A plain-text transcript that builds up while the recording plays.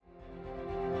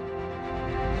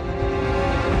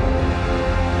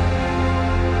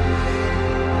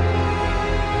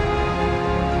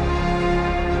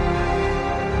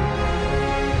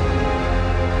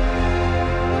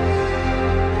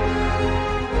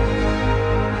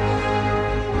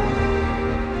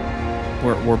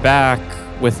We're back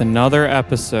with another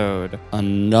episode.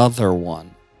 Another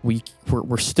one.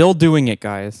 We're still doing it,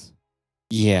 guys.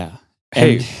 Yeah.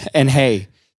 Hey. And hey,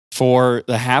 for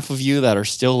the half of you that are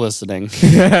still listening,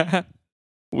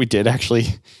 we did actually.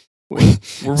 We're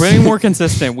getting more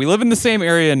consistent. We live in the same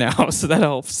area now, so that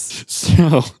helps.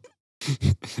 So,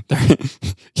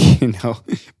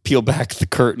 peel back the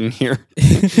curtain here.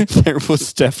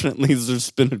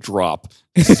 There's been a drop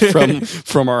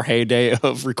from our heyday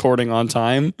of recording on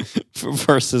time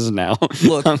versus now.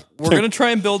 Look, we're going to try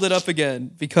and build it up again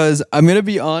because I'm going to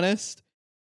be honest.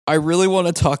 I really want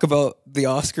to talk about the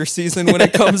Oscar season when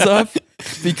it comes up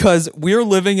because we're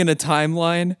living in a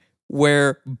timeline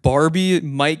where Barbie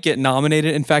might get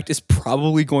nominated. In fact, is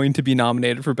probably going to be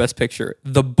nominated for Best Picture.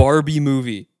 The Barbie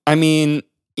movie. I mean,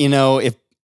 if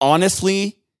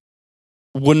honestly,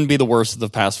 wouldn't be the worst of the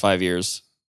past 5 years.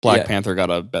 Black Panther got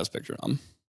a Best Picture nom.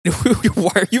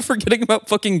 Why are you forgetting about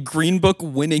fucking Green Book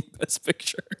winning Best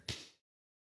Picture?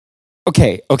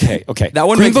 Okay. That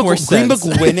one makes more sense.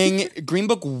 Green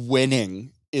Book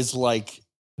winning is like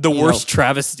the worst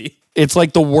travesty. It's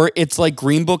like it's like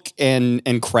Green Book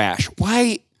and Crash.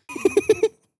 Why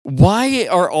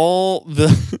are all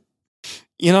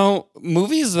the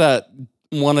movies that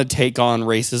want to take on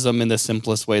racism in the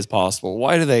simplest ways possible?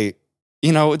 Why do they?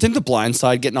 Didn't The Blind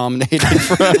Side get nominated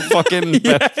for a fucking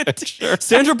Best Picture?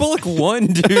 Sandra Bullock won,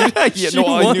 dude. She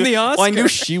won the Oscar. Well, I knew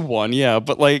she won, yeah,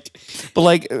 but like,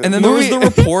 and then there was the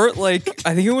report, I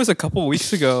think it was a couple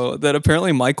weeks ago that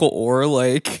apparently Michael Orr,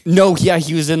 no, yeah,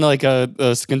 he was in like a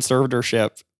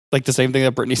conservatorship, like the same thing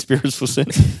that Britney Spears was in.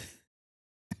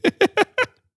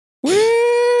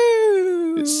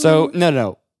 Woo! So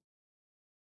no.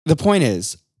 The point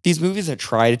is, these movies that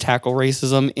try to tackle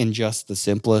racism in just the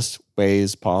simplest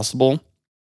ways possible,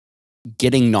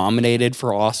 getting nominated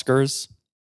for Oscars,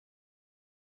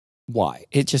 why?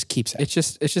 It just keeps happening.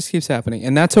 It just keeps happening,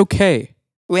 and that's okay.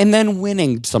 And then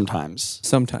winning sometimes.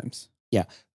 Yeah.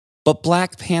 But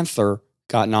Black Panther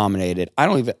got nominated.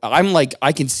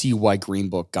 I can see why Green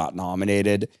Book got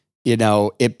nominated.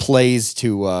 It plays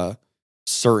to a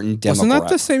certain demographic. Wasn't that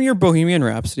the same year Bohemian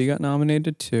Rhapsody got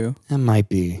nominated too? It might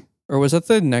be. Or was that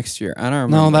the next year? I don't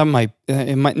remember. No, it might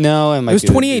It was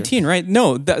 2018, right?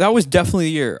 No, that was definitely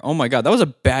the year. Oh my God, that was a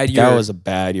bad year. That was a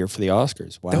bad year for the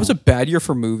Oscars. Wow. That was a bad year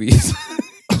for movies.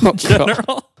 Oh,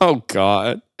 God. Oh,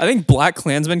 God. I think Black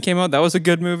Klansman came out. That was a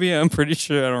good movie. I'm pretty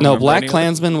sure. I don't know. No, Black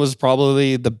Klansman was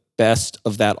probably the best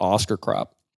of that Oscar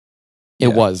crop. It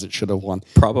was. It should have won.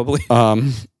 Probably.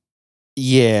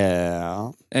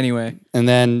 Yeah. Anyway. And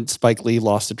then Spike Lee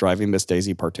lost to Driving Miss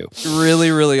Daisy Part 2.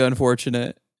 Really, really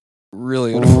unfortunate.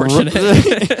 Really unfortunate.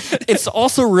 It's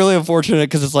also really unfortunate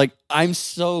because it's like, I'm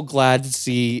so glad to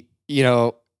see,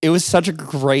 it was such a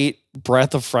great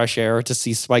breath of fresh air to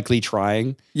see Spike Lee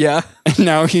trying. Yeah. And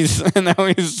now he's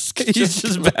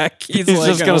just back. He's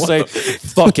just going to say,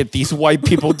 fuck it, these white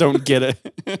people don't get it.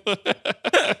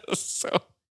 So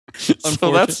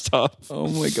that's tough. Oh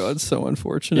my God, so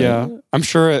unfortunate. Yeah. I'm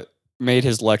sure it made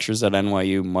his lectures at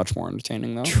NYU much more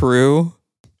entertaining though. True.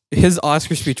 His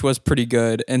Oscar speech was pretty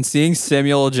good, and seeing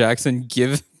Samuel L. Jackson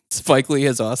give Spike Lee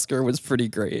his Oscar was pretty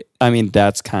great. I mean,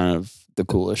 that's kind of the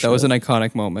coolest. That was an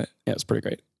iconic moment. Yeah, it's pretty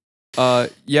great.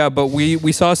 Yeah, but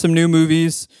we saw some new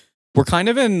movies. We're kind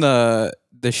of in the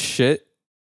shit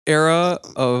era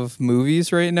of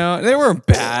movies right now. They weren't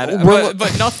bad,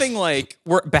 but nothing like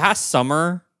we're past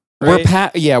summer. Right?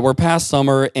 We're past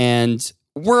summer and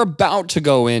we're about to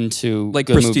go into like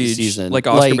good prestige movie season, like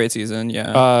Oscar bait season.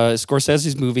 Yeah,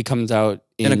 Scorsese's movie comes out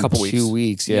in a couple 2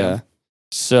 weeks. Yeah,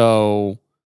 so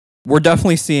we're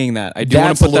definitely seeing that. I do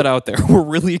want to put that out there. We're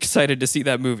really excited to see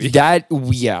that movie.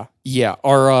 Yeah.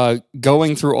 Our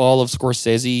going through all of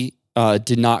Scorsese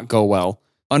did not go well.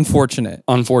 Unfortunate,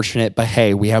 but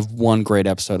hey, we have one great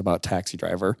episode about Taxi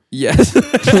Driver. Yes, with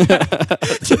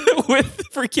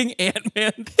freaking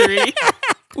Ant-Man 3,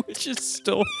 which is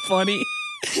still funny.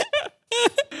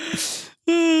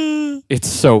 It's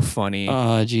so funny.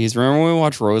 Geez. Remember when we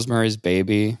watched Rosemary's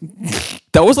Baby?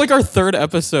 That was like our third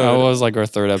episode.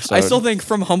 I still think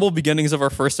from humble beginnings of our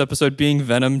first episode being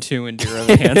Venom 2 and Dear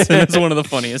Evan Hansen is one of the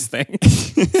funniest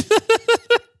things.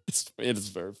 It is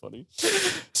very funny.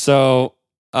 So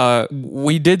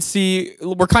we did see,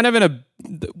 we're kind of in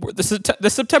the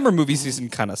September movie season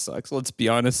kind of sucks. Let's be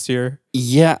honest here.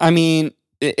 Yeah, I mean,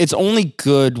 it's only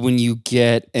good when you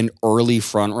get an early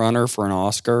front runner for an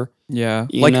Oscar. Yeah.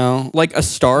 Like A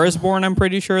Star is Born, I'm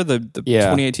pretty sure. The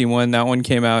 2018 one, that one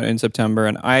came out in September.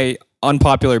 And I,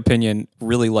 unpopular opinion,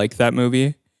 really like that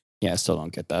movie. Yeah, I still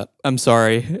don't get that. I'm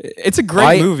sorry. It's a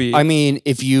great movie. I mean,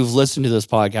 if you've listened to this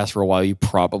podcast for a while, you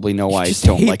probably know why I just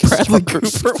don't hate like A Star Bradley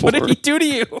Is Cooper. What did Born. he do to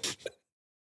you?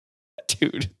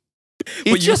 Dude.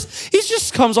 He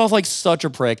just comes off like such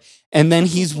a prick. And then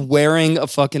he's wearing a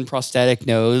fucking prosthetic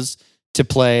nose to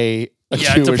play a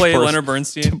Jewish to play person, Leonard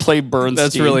Bernstein. To play Bernstein.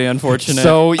 That's really unfortunate.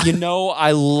 So,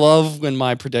 I love when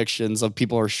my predictions of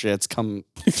people are shits come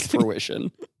to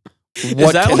fruition. Is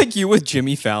that like you with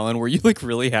Jimmy Fallon? Were you like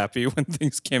really happy when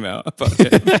things came out about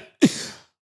him?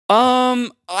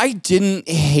 I didn't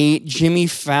hate Jimmy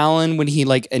Fallon when he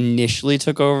like initially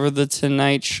took over the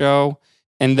Tonight Show.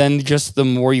 And then just the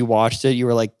more you watched it, you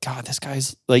were like, God, this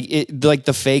guy's like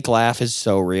the fake laugh is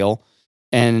so real.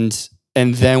 And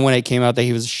then when it came out that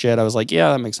he was shit, I was like,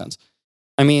 yeah, that makes sense.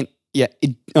 I mean, yeah,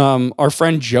 our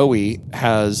friend Joey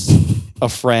has a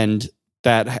friend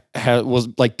that was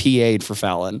like PA'd for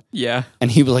Fallon. Yeah.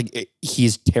 And he was like,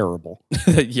 he's terrible.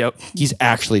 Yep. He's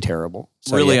actually terrible.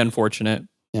 So, really unfortunate.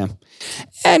 Yeah.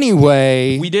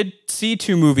 Anyway. We did see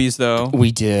 2 movies, though.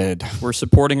 We did. We're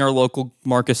supporting our local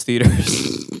Marcus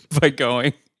theaters by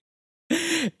going.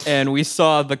 And we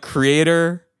saw The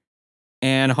Creator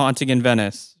and Haunting in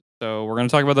Venice. So we're going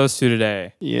to talk about those 2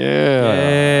 today. Yeah.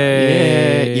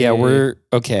 Yay. Yeah, we're...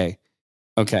 Okay.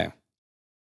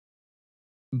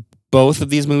 Both of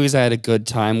these movies I had a good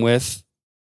time with.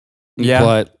 Yeah.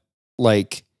 But,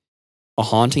 like, A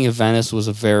Haunting of Venice was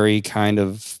a very kind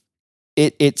of...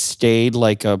 It stayed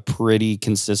like a pretty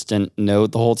consistent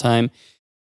note the whole time.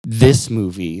 This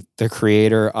movie, The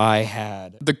Creator,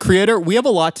 The Creator, we have a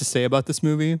lot to say about this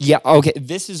movie. Yeah, okay.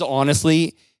 This is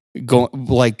honestly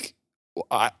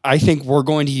I think we're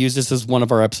going to use this as one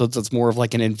of our episodes that's more of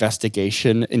like an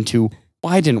investigation into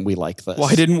why didn't we like this?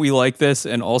 Why didn't we like this?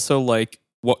 And also like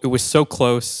it was so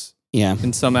close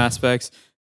in some aspects.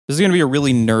 This is going to be a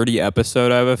really nerdy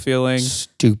episode, I have a feeling.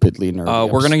 Stupidly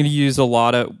nerdy. We're going to use a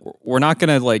lot of... We're not going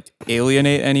to, like,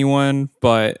 alienate anyone,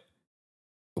 but...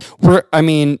 I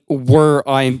think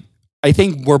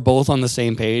we're both on the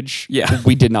same page. Yeah.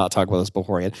 We did not talk about this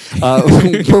beforehand.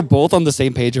 We're both on the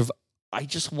same page of, I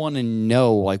just want to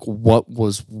know, like, what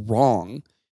was wrong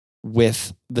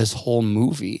with this whole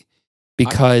movie.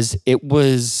 Because it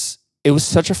was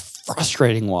such a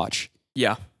frustrating watch.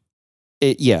 Yeah.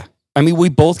 I mean, we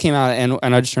both came out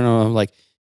and I just turned around like,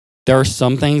 there are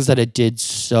some things that it did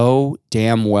so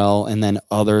damn well and then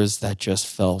others that just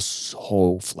fell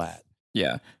so flat.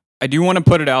 Yeah. I do want to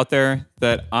put it out there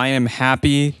that I am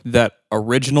happy that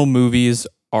original movies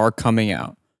are coming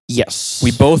out. Yes.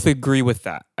 We both agree with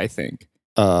that, I think.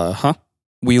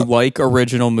 We like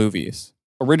original movies.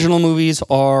 Original movies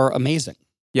are amazing.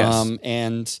 Yes.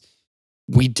 And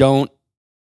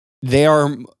they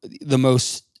are the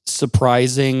most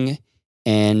surprising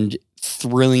and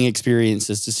thrilling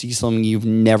experiences to see something you've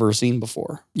never seen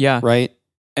before. Yeah. Right?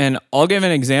 And I'll give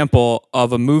an example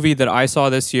of a movie that I saw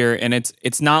this year, and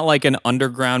it's not like an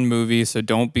underground movie, so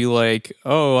don't be like,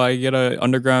 oh, I get an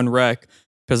underground rec.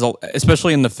 Because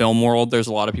especially in the film world, there's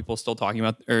a lot of people still talking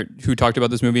about, or who talked about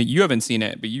this movie. You haven't seen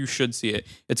it, but you should see it.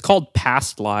 It's called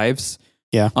Past Lives.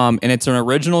 Yeah. And it's an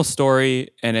original story,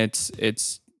 and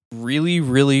it's really,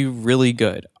 really, really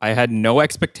good. I had no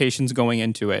expectations going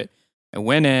into it. I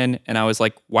went in and I was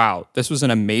like, wow, this was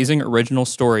an amazing original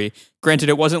story. Granted,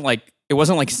 it wasn't like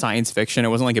science fiction. It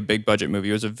wasn't like a big budget movie.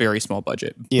 It was a very small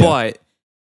budget. Yeah. But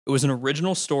it was an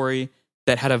original story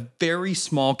that had a very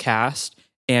small cast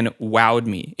and wowed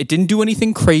me. It didn't do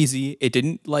anything crazy. It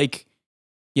didn't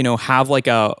have like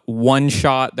a one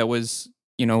shot that was,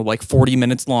 like 40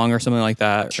 minutes long or something like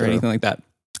that, or anything like that.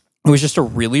 It was just a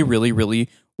really, really, really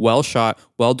well shot,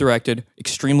 well directed,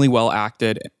 extremely well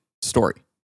acted story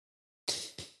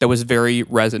that was very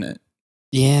resonant.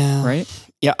 Yeah. Right?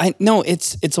 Yeah, I know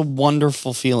it's a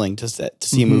wonderful feeling to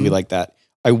see a movie like that.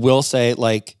 I will say,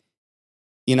 like,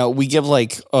 we give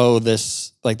like, oh,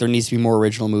 this, like, there needs to be more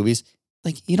original movies.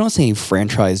 Like, you don't see any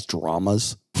franchise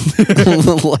dramas.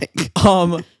 Like,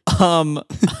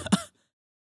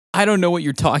 I don't know what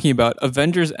you're talking about.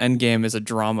 Avengers Endgame is a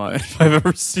drama if I've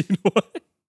ever seen one.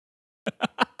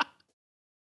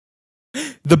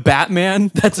 The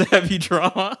Batman, that's a heavy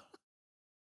drama.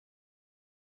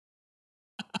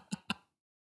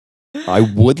 I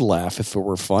would laugh if it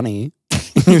were funny.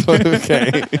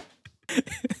 Okay.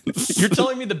 You're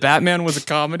telling me the Batman was a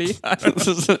comedy?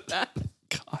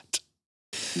 God.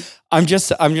 I'm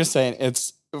just saying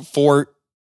it's for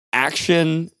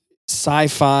action,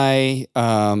 sci-fi,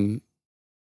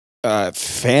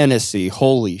 fantasy.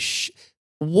 Holy shit.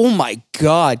 Oh my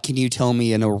God. Can you tell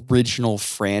me an original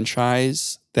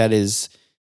franchise that is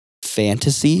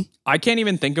fantasy. I can't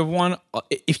even think of one.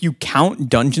 If you count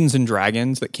Dungeons and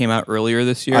Dragons that came out earlier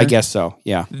this year, I guess so.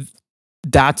 Yeah,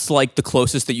 that's like the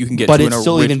closest that you can get. But to it's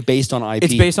still even based on IP.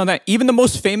 It's based on that. Even the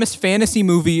most famous fantasy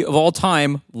movie of all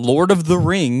time, Lord of the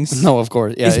Rings. No, of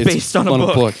course, yeah, is based on a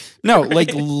book. No,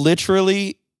 like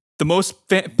literally, the most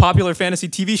popular fantasy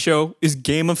TV show is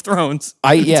Game of Thrones.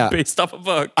 It's based off a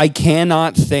book. I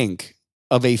cannot think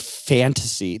of a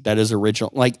fantasy that is original.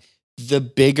 Like the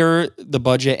bigger the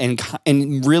budget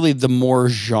and really the more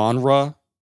genre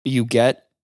you get,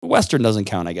 Western doesn't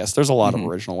count, I guess. There's a lot of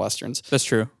original Westerns. That's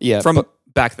true. Yeah. From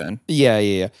back then.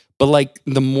 Yeah. But like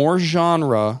the more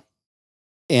genre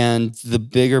and the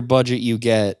bigger budget you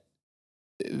get,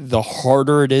 the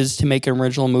harder it is to make an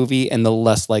original movie and the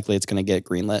less likely it's going to get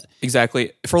greenlit.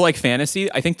 Exactly. For like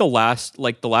fantasy, I think the last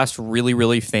really,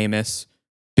 really famous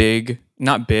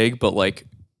not big, but like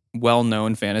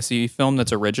well-known fantasy film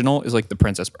that's original is like The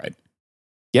Princess Bride.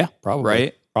 Yeah, probably.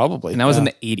 Right? Probably. And that was in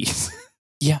the 80s.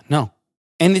 Yeah, no.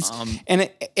 And it's and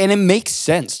it makes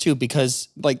sense too, because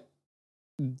like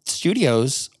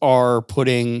studios are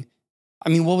putting, I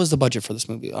mean, what was the budget for this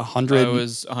movie? It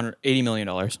was $180 million.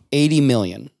 $80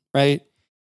 million, right?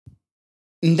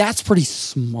 And that's pretty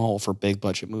small for big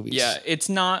budget movies. Yeah, it's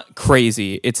not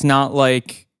crazy. It's not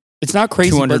like it's not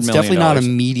crazy, but it's definitely not a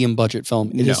medium budget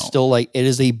film. It is still like, it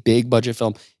is a big budget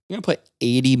film. You're going to put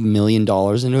 $80 million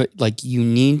into it. Like, you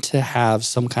need to have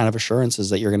some kind of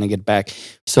assurances that you're going to get back.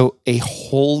 So a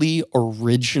wholly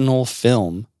original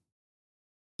film,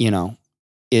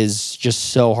 is just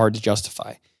so hard to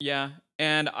justify. Yeah.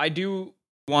 And I do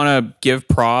want to give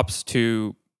props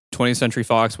to 20th Century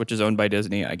Fox, which is owned by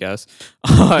Disney, I guess,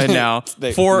 now,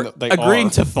 for agreeing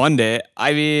to fund it.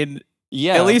 I mean,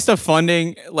 yeah, at least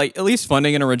funding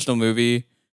an original movie,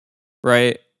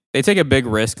 right? They take a big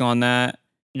risk on that.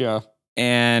 Yeah.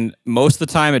 And most of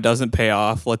the time it doesn't pay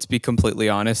off. Let's be completely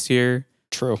honest here.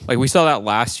 True. Like we saw that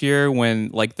last year when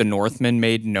like The Northman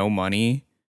made no money.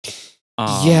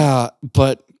 Yeah,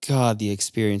 but God, the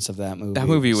experience of that movie. That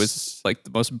movie was like the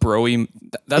most broy.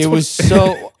 It was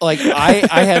so like I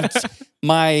have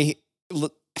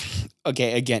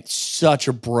okay, again, such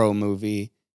a bro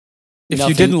movie. If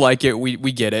you didn't like it, we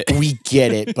get it. We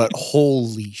get it, but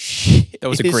holy shit. That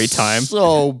was a great time.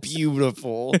 So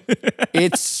beautiful.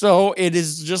 It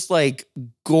is just like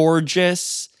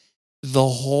gorgeous the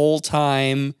whole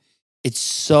time.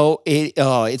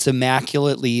 It's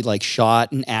immaculately like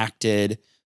shot and acted.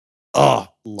 Oh,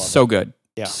 so good.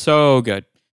 Yeah. So good.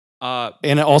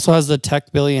 And it also has the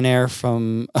tech billionaire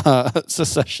from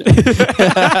Succession. That's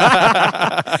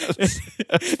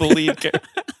the lead character.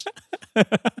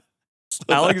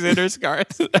 Alexander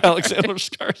Skarsgård. Alexander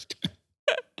Skarsgård.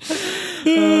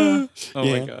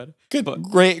 My God. Good.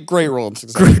 Great role in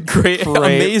Succession. Great,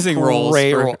 amazing roles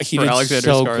He for did Alexander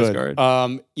so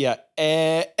Skarsgård.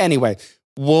 Good. Anyway,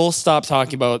 we'll stop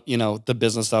talking about, the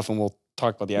business stuff and we'll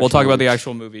talk about the actual about the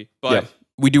actual movie. But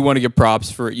we do want to give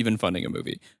props for even funding a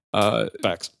movie.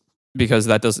 Facts. Because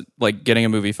that doesn't, like, getting a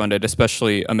movie funded,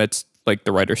 especially amidst like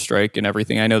the writer's strike and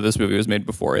everything. I know this movie was made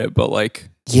before it, but like,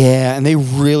 yeah, and they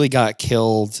really got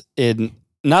killed in.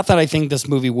 Not that I think this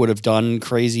movie would have done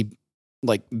crazy,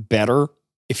 like, better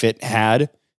if it had.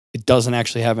 It doesn't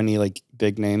actually have any like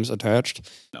big names attached.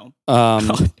 No.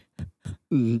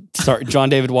 Sorry, John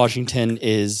David Washington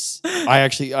is. I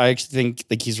actually think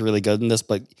like he's really good in this,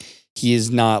 but he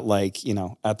is not like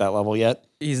at that level yet.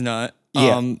 He's not.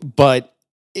 Yeah, but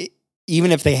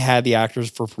even if they had the actors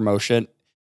for promotion,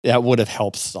 that would have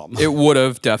helped some. It would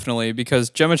have, definitely, because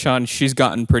Gemma Chan, she's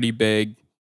gotten pretty big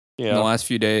in the last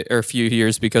few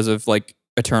years because of like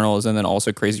Eternals, and then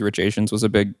also Crazy Rich Asians was a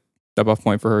big step off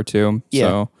point for her too. Yeah.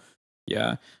 So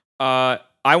yeah. I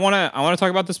wanna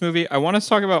talk about this movie. I want to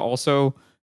talk about also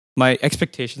my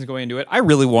expectations going into it. I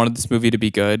really wanted this movie to be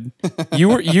good.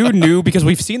 You knew, because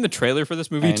we've seen the trailer for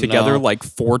this movie together like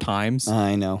 4 times.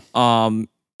 I know.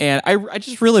 And I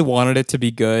just really wanted it to be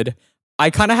good. I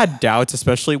kind of had doubts,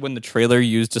 especially when the trailer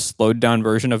used a slowed down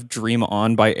version of Dream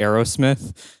On by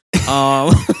Aerosmith.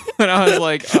 And I was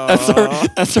like,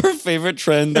 that's our favorite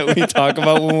trend that we talk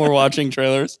about when we're watching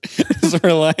trailers. Is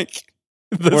we're like,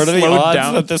 what are the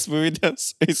odds that this movie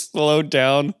does a slowed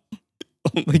down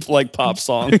like pop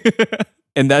song?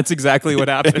 And that's exactly what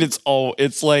happened. And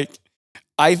it's like,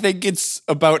 I think it's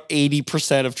about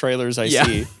 80% of trailers I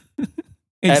see.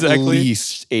 Exactly. At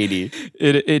least 80.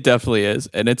 It definitely is.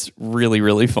 And it's really,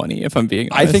 really funny, if I'm being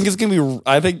honest. I think it's going to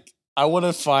be, I want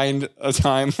to find a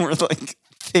time where like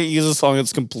they use a song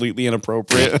that's completely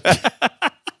inappropriate.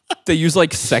 They use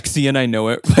like Sexy and I Know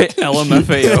It by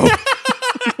LMFAO.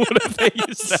 What if they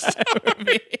use that?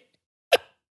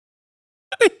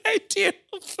 idea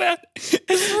of that is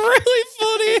really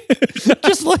funny.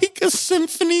 Just like a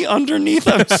symphony underneath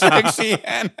I'm sexy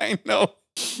and I know.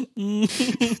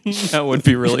 That would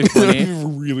be really funny. That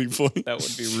would be really funny. That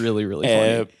would be really, really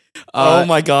funny. Oh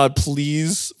my God,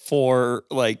 please, for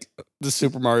like the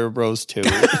Super Mario Bros. 2.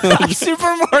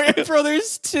 Super Mario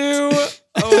Brothers 2.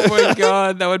 Oh my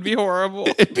God, that would be horrible.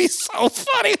 It'd be so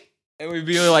funny. It would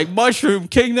be like Mushroom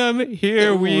Kingdom,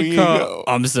 here we come. Go.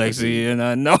 I'm sexy and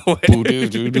I know it.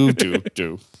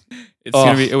 It's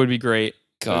gonna be. It would be great.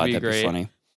 God, that'd be funny.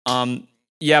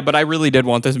 Yeah, but I really did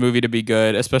want this movie to be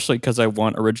good, especially because I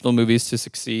want original movies to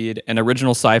succeed and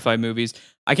original sci-fi movies.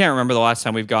 I can't remember the last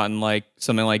time we've gotten like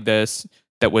something like this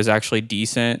that was actually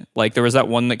decent. Like there was that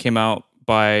one that came out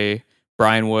by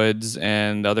Brian Woods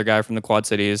and the other guy from the Quad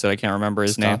Cities that I can't remember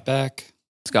his name.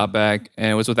 Scott Beck,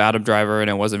 and it was with Adam Driver, and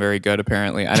it wasn't very good.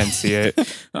 Apparently, I didn't see it.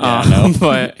 No,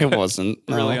 but it wasn't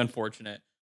really unfortunate.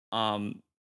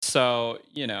 So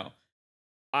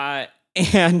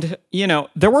and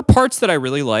there were parts that I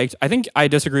really liked. I think I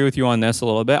disagree with you on this a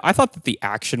little bit. I thought that the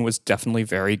action was definitely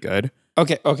very good.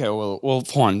 Okay. Well, hold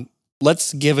on.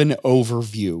 Let's give an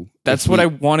overview. That's what I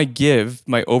want to give,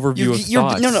 my overview of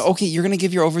thoughts. No. Okay, you're going to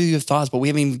give your overview of thoughts, but we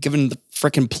haven't even given the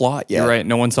freaking plot yet. You're right.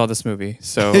 No one saw this movie.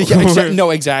 So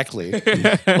no, exactly.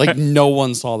 Like no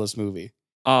one saw this movie.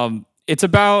 It's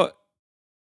about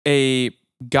a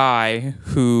guy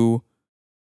who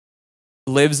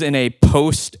lives in a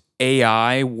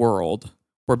post-AI world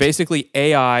where basically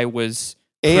AI was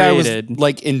created. Was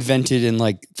like invented in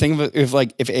like, think of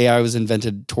it if AI was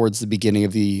invented towards the beginning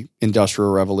of the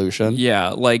Industrial Revolution. Yeah,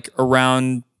 like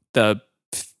around the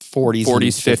 40s,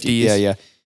 50s. Yeah.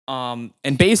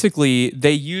 And basically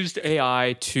they used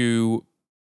AI to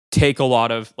take a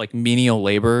lot of like menial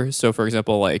labor. So for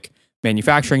example, like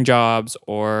manufacturing jobs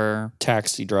or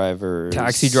taxi drivers,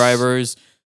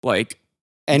 like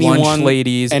anyone, lunch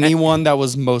ladies, anyone that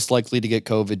was most likely to get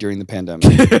COVID during the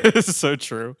pandemic. So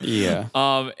true. Yeah.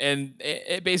 And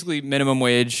it basically minimum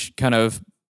wage, kind of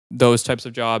those types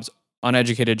of jobs,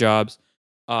 uneducated jobs,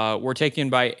 were taken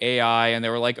by AI, and they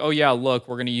were like, oh yeah, look,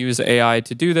 we're going to use AI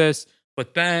to do this.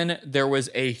 But then there was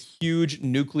a huge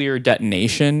nuclear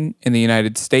detonation in the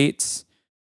United States,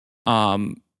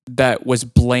 that was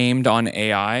blamed on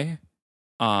AI.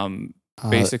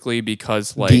 Basically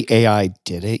because like the AI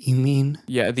did it, you mean?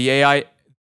 Yeah, the AI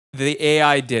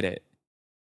did it.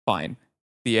 Fine.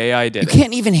 The AI did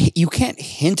it. You can't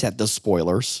hint at the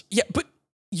spoilers. Yeah, but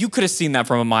you could have seen that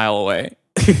from a mile away.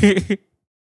 It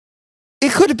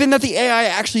could have been that the AI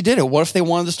actually did it. What if they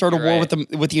wanted to start a war with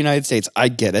the United States? I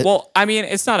get it. Well, I mean,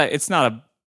 it's not a spoiler.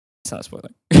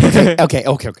 Okay.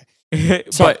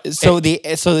 So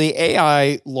the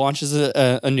AI launches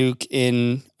a nuke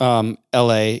in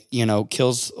LA,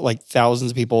 kills like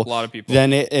thousands of people. A lot of people.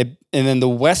 Then and then the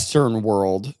Western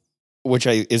world, which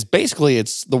is basically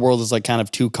the world is like kind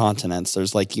of two continents.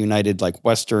 There's like United like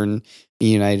Western,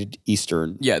 United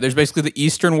Eastern. Yeah, there's basically the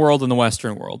Eastern world and the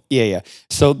Western world. Yeah.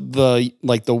 So the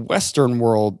Western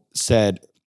world said,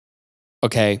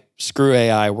 okay, screw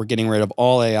AI. We're getting rid of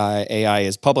all AI. AI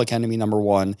is public enemy number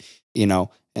one,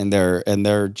 and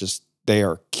they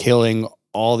are killing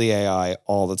all the AI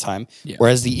all the time. Yeah.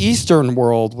 Whereas the Eastern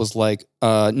world was like,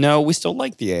 no, we still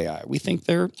like the AI. We think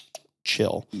they're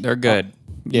chill. They're good.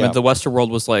 Yeah. But the Western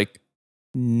world was like,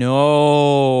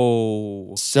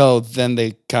 no. So then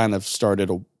they kind of started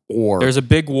a war. There's a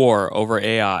big war over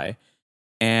AI.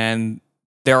 And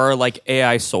there are like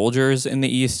AI soldiers in the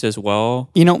East as well.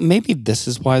 Maybe this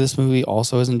is why this movie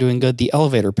also isn't doing good. The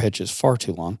elevator pitch is far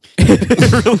too long.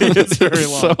 It really is very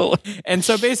long.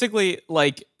 So basically,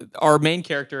 like, our main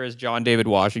character is John David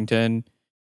Washington.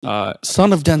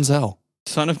 Son of Denzel.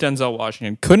 Son of Denzel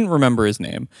Washington. Couldn't remember his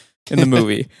name in the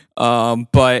movie.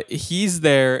 But he's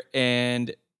there,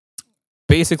 and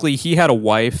basically he had a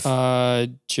wife.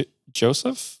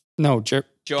 Joseph? No,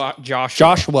 Joshua.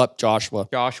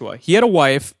 He had a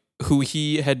wife who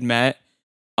he had met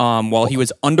while he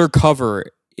was undercover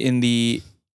in the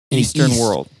Eastern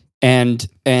world. And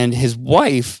his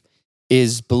wife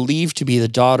is believed to be the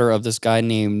daughter of this guy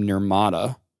named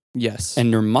Nirmata. Yes.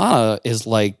 And Nirmata is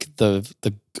like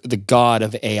the god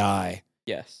of AI.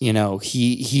 Yes.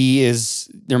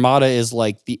 Nirmata is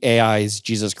like the AI's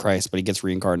Jesus Christ, but he gets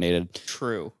reincarnated.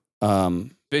 True.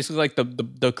 Basically like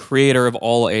the creator of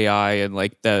all AI and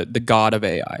like the god of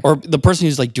AI. Or the person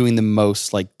who's like doing the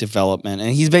most like development.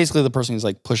 And he's basically the person who's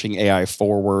like pushing AI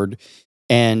forward.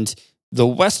 And the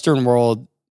Western world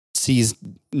sees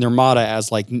Nirmata as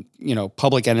like,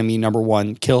 public enemy number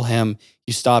one, kill him.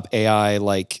 You stop AI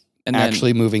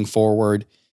actually moving forward.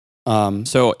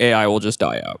 So AI will just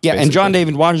die out. Yeah, basically. and John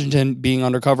David Washington being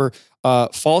undercover,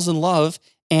 falls in love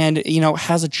and,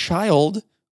 has a child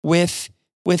with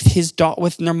with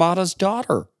Nirmata's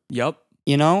daughter. Yep.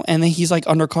 And then he's like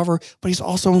undercover, but he's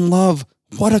also in love.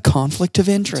 What a conflict of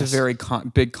interest. It's a very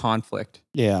big conflict.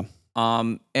 Yeah.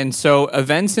 And so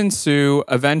events ensue.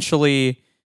 Eventually,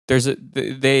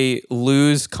 they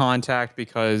lose contact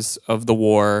because of the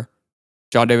war.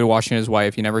 John David Washington, his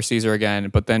wife, he never sees her again,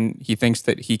 but then he thinks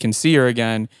that he can see her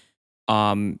again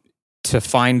to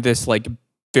find this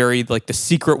the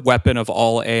secret weapon of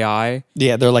all AI.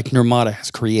 Yeah, they're like, Nirmata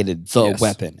has created the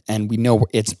weapon, and we know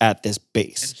it's at this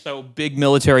base. And so big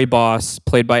military boss,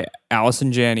 played by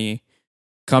Allison Janney,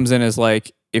 comes in as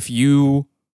like, if you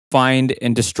find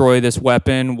and destroy this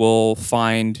weapon, we'll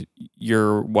find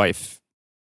your wife.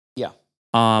 Yeah.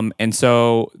 And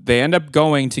so they end up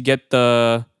going to get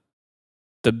the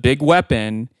big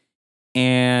weapon,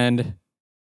 and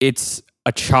it's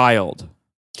a child.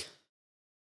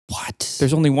 What?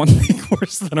 There's only one thing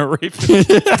worse than a rape.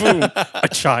 Boom, a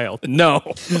child. No.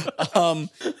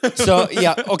 So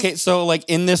yeah, okay. So like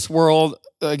in this world,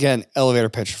 again, elevator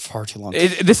pitch far too long.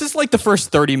 This is like the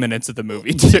first 30 minutes of the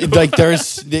movie. Too. Like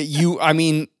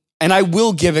and I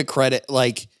will give it credit.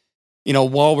 Like,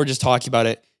 while we're just talking about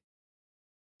it,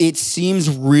 it seems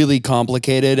really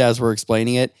complicated as we're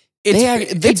explaining it.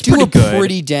 They do a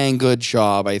pretty dang good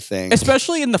job, I think.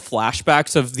 Especially in the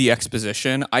flashbacks of the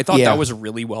exposition. I thought that was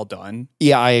really well done.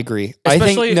 Yeah, I agree.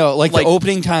 Especially, I think, the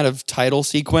opening kind of title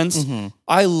sequence, mm-hmm.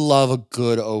 I love a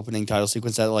good opening title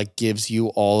sequence that gives you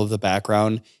all of the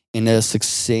background in a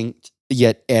succinct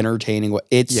yet entertaining way.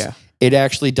 It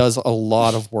actually does a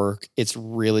lot of work. It's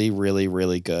really, really,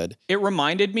 really good. It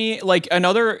reminded me,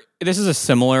 this is a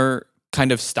similar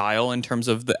kind of style in terms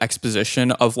of the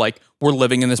exposition of we're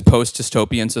living in this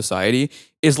post-dystopian society,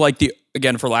 is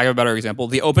again, for lack of a better example,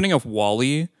 the opening of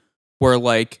WALL-E, where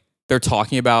they're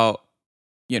talking about,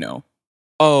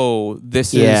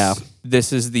 this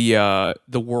is the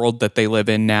world that they live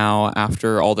in now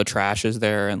after all the trash is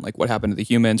there, and what happened to the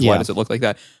humans. Why does it look like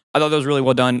that? I thought that was really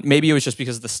well done. Maybe it was just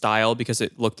because of the style, because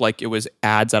it looked like it was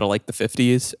ads out of the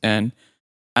 50s, and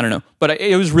I don't know, but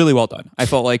it was really well done. I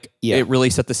felt like it really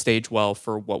set the stage well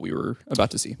for what we were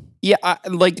about to see. Yeah,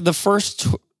 the first,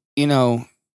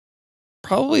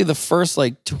 probably the first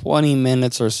 20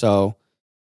 minutes or so,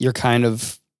 you're kind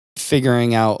of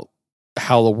figuring out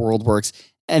how the world works,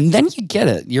 and then you get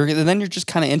it. You're just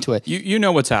kind of into it. You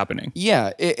know what's happening.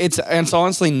 Yeah, it's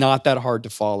honestly not that hard to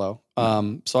follow.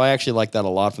 So I actually like that a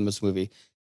lot from this movie.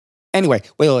 Anyway,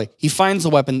 wait. He finds the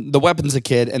weapon. The weapon's a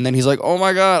kid, and then he's like, "Oh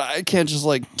my god, I can't just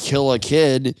kill a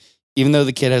kid." Even though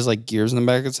the kid has gears in the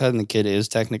back of its head, and the kid is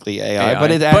technically AI.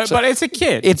 But it's a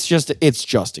kid. It's just a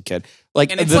kid.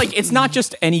 And it's it's not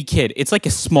just any kid. It's a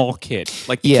small kid.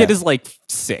 The kid is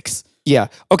 6. Yeah.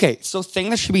 Okay. So thing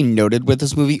that should be noted with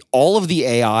this movie, all of the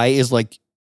AI is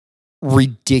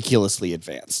ridiculously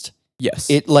advanced. Yes.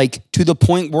 It to the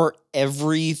point where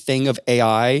everything of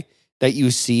AI that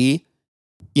you see,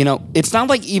 it's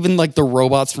not even the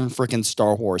robots from freaking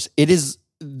Star Wars.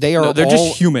 They're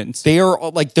just humans. They are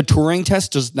the Turing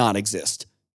test does not exist.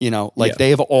 They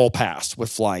have all passed with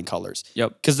flying colors.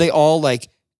 Yep. Because they all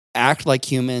act like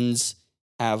humans,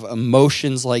 have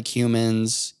emotions like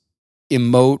humans,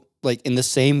 emote in the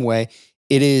same way.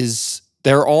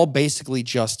 They're all basically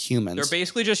just humans. They're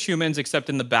basically just humans, except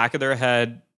in the back of their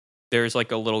head, there's a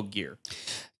little gear.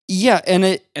 Yeah,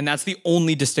 and that's the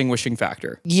only distinguishing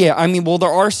factor. Yeah, I mean, well,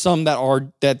 there are some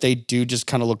that they do just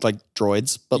kind of look like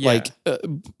droids, but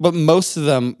but most of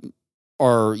them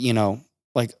are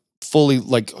fully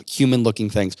human looking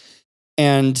things,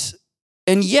 and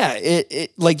yeah,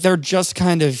 it they're just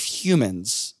kind of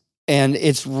humans, and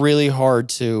it's really hard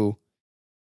to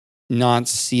not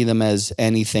see them as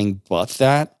anything but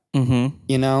that.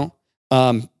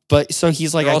 Mm-hmm. But so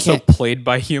he's like, they're also played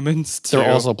by humans too.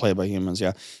 They're also played by humans,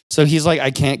 yeah. So he's like, I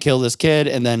can't kill this kid,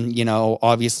 and then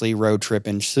obviously road trip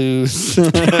ensues. Is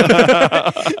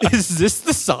this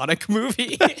the Sonic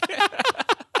movie?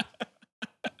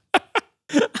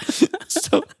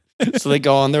 so they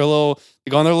go on their little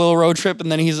road trip, and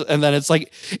then it's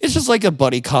just like a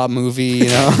buddy cop movie,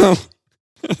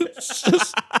 It's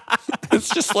just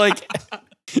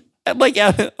at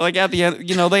the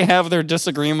end, they have their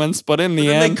disagreements, but in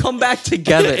the end, they come back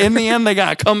together. In the end, they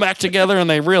got to come back together, and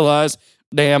they realize,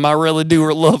 damn, I really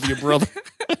do love you, brother.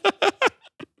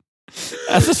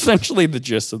 That's essentially the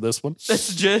gist of this one.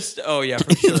 That's just, oh yeah,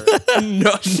 for sure.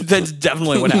 No, that's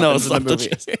definitely what happens in the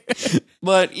movie.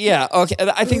 But yeah, okay,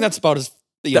 I think that's about as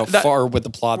far with the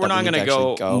plot. We're not going to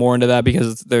go more into that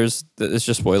because it's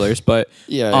just spoilers. But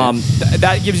yeah.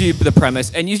 That gives you the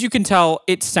premise, and as you can tell,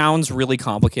 it sounds really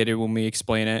complicated when we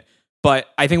explain it. but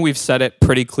I think we've said it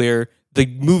pretty clear. The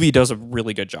movie does a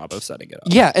really good job of setting it up.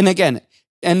 Yeah, and again,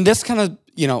 and this kind of,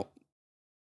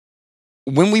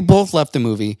 when we both left the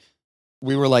movie,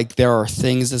 we were like, there are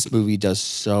things this movie does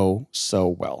so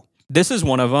well. This is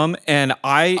one of them, and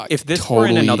if this were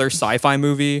in another sci-fi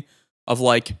movie of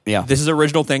like, this is an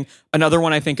original thing. Another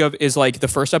one I think of is like the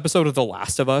first episode of The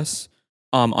Last of Us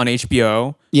on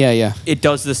HBO. Yeah. It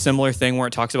does this similar thing where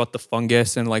it talks about the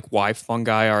fungus and like why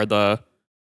fungi are the,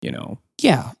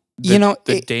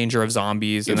 the danger of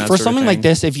zombies. And that for sort something of like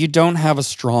this, if you don't have a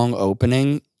strong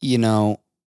opening,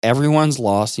 everyone's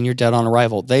lost and you're dead on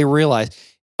arrival.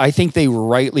 I think they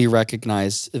rightly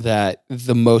recognized that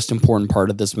the most important part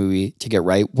of this movie to get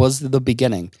right was the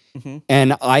beginning. Mm-hmm.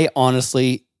 And I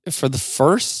honestly, for the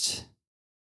first,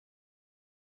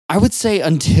 I would say up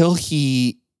until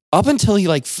he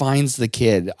like finds the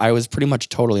kid, I was pretty much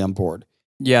totally on board.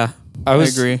 Yeah, I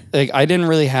agree. Like, I didn't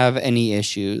really have any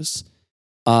issues.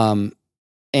 And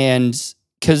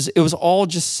because it was all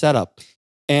just set up.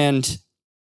 And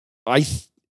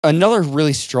another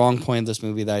really strong point of this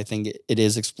movie that I think it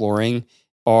is exploring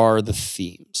are the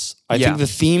themes. I think the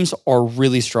themes are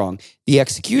really strong. The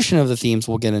execution of the themes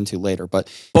we'll get into later, but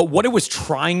what it was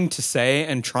trying to say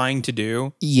and trying to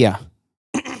do,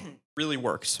 really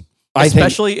works.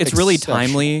 Especially, it's really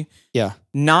timely. Yeah,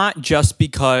 not just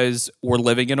because we're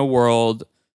living in a world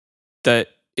that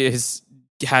has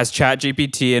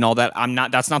ChatGPT and all that.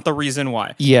 That's not the reason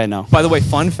why. Yeah, no. By the way,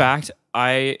 fun fact.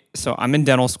 I'm in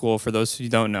dental school for those who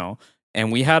don't know. And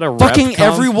we had a rep fucking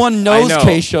everyone knows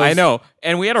Keshav. I know.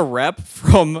 And we had a rep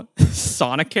from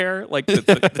Sonicare, like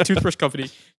the toothbrush company,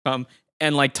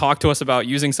 and like talk to us about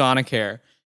using Sonicare.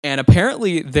 And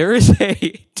apparently there is a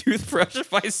toothbrush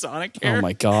by Sonicare. Oh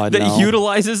my God, that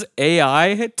utilizes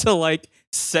AI to like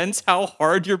sense how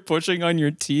hard you're pushing on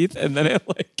your teeth, and then it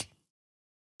like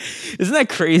isn't that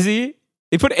crazy?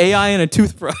 They put AI in a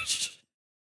toothbrush.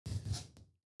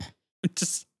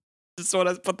 Just want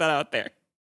to put that out there.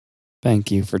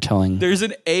 Thank you for telling. There's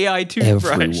an AI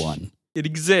toothbrush. Everyone. It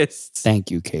exists.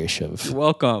 Thank you, Keshav. You're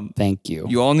welcome. Thank you.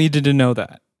 You all needed to know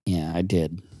that. Yeah, I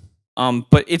did.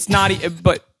 But it's not.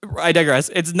 But I digress.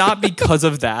 It's not because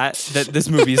of that this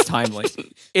movie is timely.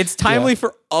 It's timely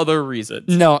for other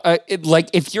reasons. No, like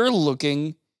if you're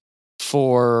looking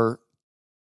for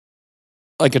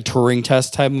like a Turing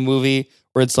test type of movie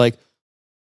where it's like,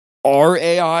 are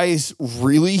AIs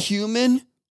really human?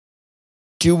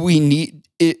 Do we need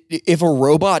it? If a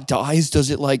robot dies, does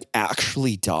it like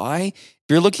actually die? If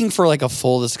you're looking for like a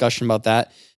full discussion about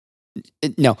that,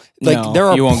 no. There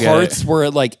are parts where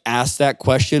it like asks that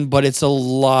question, but it's a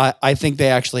lot. I think they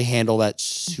actually handle that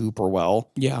super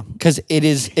well. Yeah. Because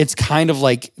it's kind of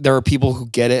like there are people who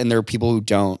get it and there are people who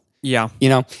don't. Yeah.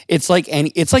 It's like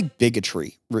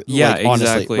bigotry. Yeah, like,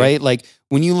 honestly, exactly. Right? Like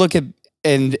when you look at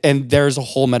and there's a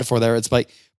whole metaphor there. It's like,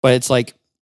 but it's like,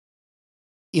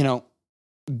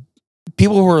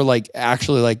 people who are like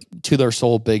actually like to their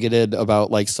soul bigoted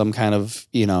about like some kind of,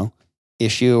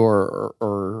 issue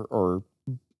or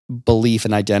belief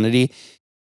and identity.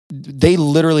 They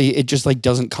literally, it just like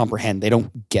doesn't comprehend. They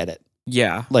don't get it.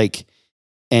 Yeah. Like,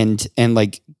 and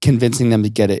like convincing them to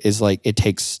get it is like, it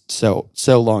takes so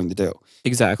long to do.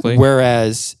 Exactly.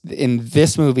 Whereas in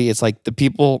this movie, it's like the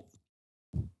people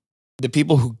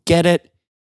who get it,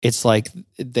 it's like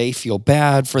they feel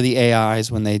bad for the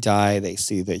AIs when they die. They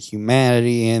see the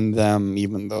humanity in them,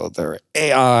 even though they're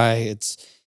AI.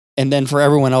 And then for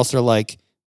everyone else, they're like,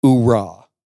 "Oorah!"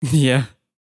 Yeah.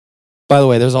 By the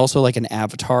way, there's also like an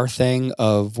Avatar thing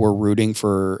of we're rooting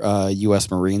for U.S.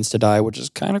 Marines to die, which is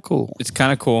kind of cool. It's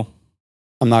kind of cool.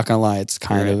 I'm not gonna lie, it's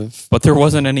kind of. But there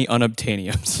wasn't any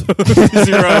unobtainium. So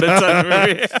 0 out of 10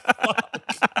 movie.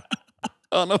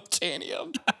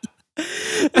 Unobtainium.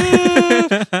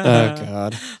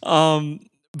 Oh God.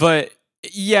 But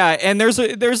yeah, and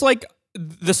there's like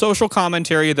the social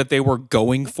commentary that they were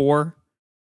going for,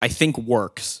 I think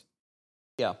works.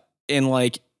 Yeah. In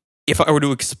like, if I were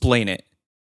to explain it.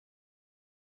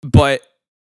 But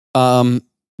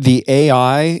the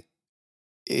AI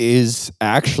is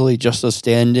actually just a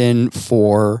stand-in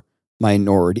for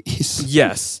minorities.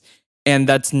 Yes. And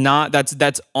that's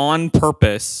on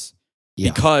purpose.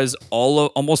 Yeah. Because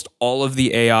almost all of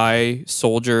the AI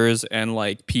soldiers and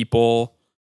like people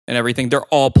and everything, they're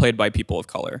all played by people of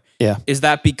color. Yeah. Is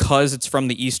that because it's from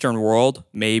the Eastern world?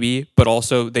 Maybe, but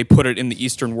also they put it in the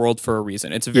Eastern world for a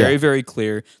reason. It's very, very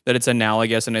clear that it's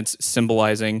analogous and it's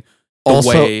symbolizing the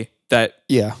way that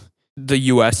the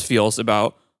US feels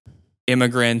about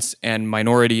immigrants and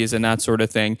minorities and that sort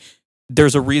of thing.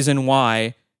 There's a reason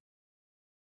why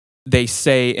they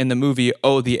say in the movie,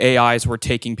 oh, the AIs were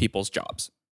taking people's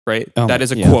jobs. right? Oh, that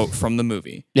is a yeah. quote from the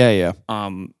movie. Yeah.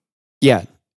 Yeah.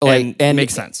 And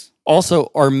makes sense. Also,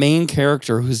 our main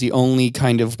character, who's the only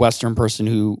kind of Western person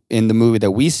who in the movie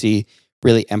that we see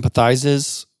really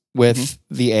empathizes with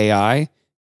the AI,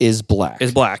 is black.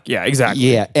 Yeah,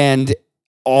 exactly. Yeah, and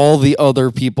all the other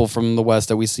people from the West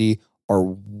that we see are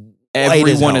white.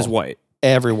 Everyone is white.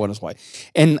 Everyone is white,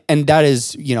 and that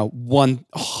is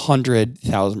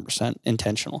 100,000%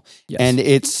 intentional.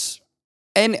 Yes.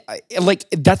 And like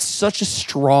that's such a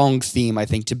strong theme, I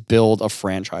think, to build a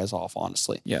franchise off.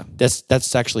 Honestly, yeah,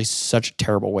 that's actually such a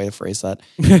terrible way to phrase that.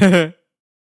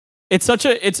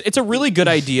 It's a really good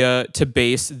idea to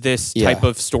base this type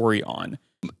of story on.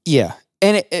 Yeah,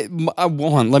 and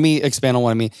one, let me expand on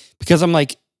what I mean, because I'm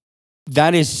like,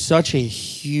 that is such a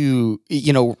huge,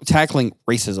 tackling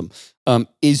racism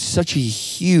is such a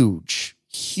huge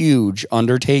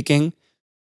undertaking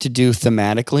to do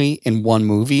thematically in one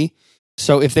movie.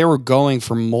 So if they were going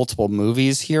for multiple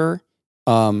movies here,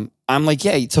 I'm like,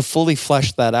 yeah, to fully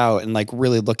flesh that out and like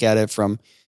really look at it from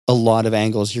a lot of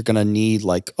angles, you're going to need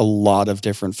like a lot of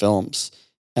different films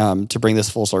to bring this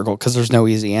full circle, because there's no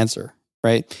easy answer,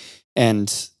 right?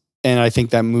 And I think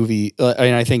that movie,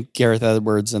 I think Gareth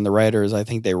Edwards and the writers, I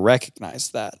think they recognize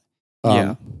that.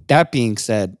 That being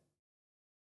said,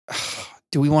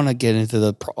 do we want to get into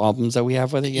the problems that we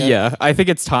have with it yet? Yeah, I think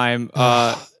it's time.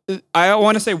 I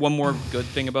want to say one more good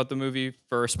thing about the movie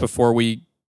first before we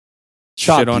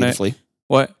shit on it.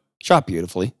 What? Shot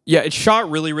beautifully. Yeah, it's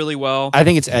shot really, really well. I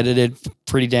think it's edited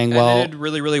pretty dang well. Edited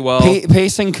really, really well.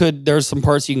 Pacing there's some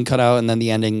parts you can cut out, and then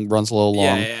the ending runs a little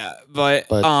long. Yeah.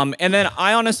 But and then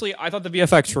I thought the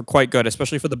VFX were quite good,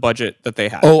 especially for the budget that they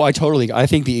had. Oh, I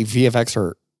think the VFX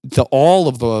are all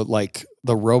of the like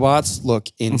the robots look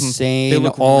insane. They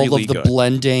look all really of the good.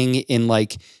 blending in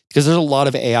like, because there's a lot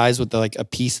of AIs with like a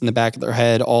piece in the back of their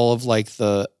head. All of like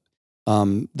the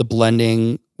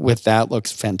blending with that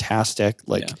looks fantastic.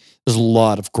 Like there's a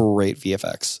lot of great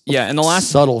VFX. Yeah, and the last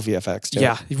subtle VFX too.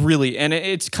 Yeah, really. And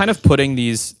it's kind of putting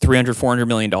these $300-400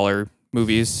 million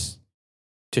movies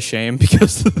to shame,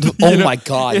 because my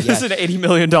God, it was an $80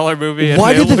 million movie.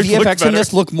 Why did the VFX in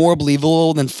this look more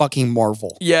believable than fucking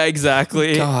Marvel? Yeah,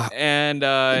 exactly. God. And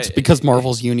it's because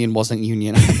Marvel's union wasn't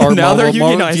unionized. Now they're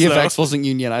unionized. VFX wasn't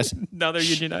unionized. Now they're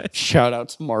unionized. Shout out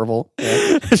to Marvel.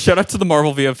 Yeah. Shout out to the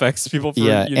Marvel VFX people.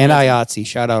 And IATSE.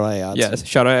 Shout out IATSE. Yes,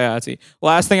 shout out IATSE.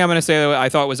 Last thing I'm going to say that I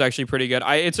thought was actually pretty good.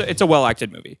 It's a well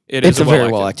acted movie. It's a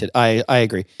very well acted. I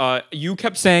agree. You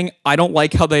kept saying I don't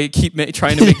like how they keep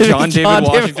trying to make John David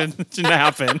Washington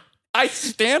happen. I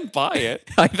stand by it.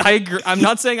 I agree. I'm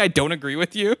not saying I don't agree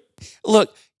with you.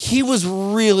 Look, he was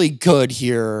really good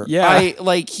here. Yeah,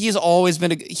 he's always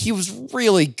been. He was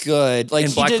really good. Like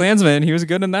in BlacKkKlansman, he was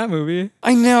good in that movie.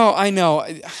 I know.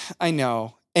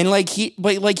 And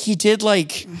he did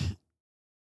like,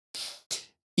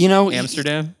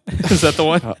 Amsterdam. Is that the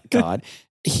one? Oh, God,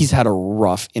 he's had a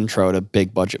rough intro to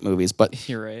big budget movies, but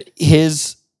you're right.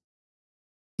 His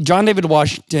John David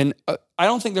Washington. I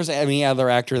don't think there's any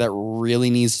other actor that really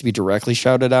needs to be directly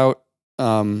shouted out.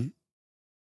 The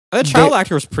child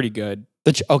actor was pretty good.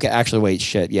 Okay, actually, wait,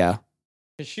 shit, yeah.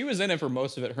 She was in it for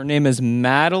most of it. Her name is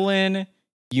Madeline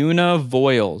Una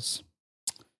Voiles.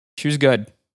 She was good.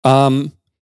 I'm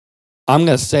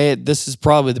gonna say it. This is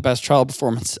probably the best child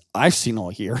performance I've seen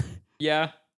all year.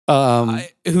 Yeah.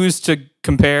 Who's to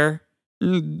compare?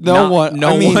 No one.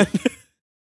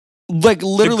 Like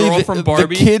literally, the girl from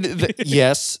Barbie.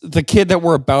 Yes, the kid that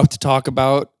we're about to talk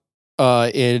about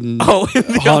in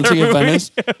the Haunting of Venice.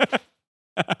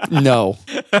 No,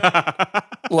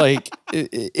 like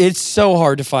it's so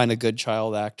hard to find a good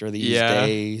child actor these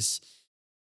days.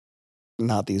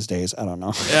 Not these days. I don't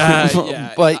know.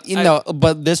 But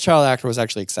but this child actor was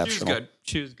actually exceptional.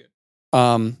 She was good.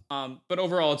 But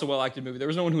overall, it's a well acted movie. There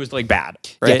was no one who was like bad,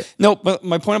 right? Yeah. No, but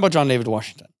my point about John David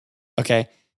Washington, okay,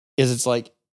 is it's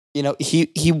like,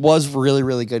 he was really,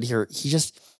 really good here.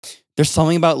 There's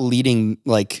something about leading,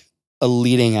 like a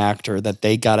leading actor, that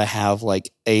they gotta have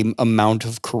like a amount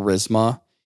of charisma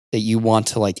that you want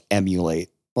to like emulate,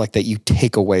 like that you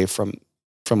take away from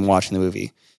watching the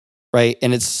movie, right?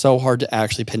 And it's so hard to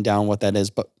actually pin down what that is.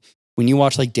 But when you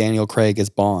watch like Daniel Craig as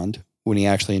Bond, when he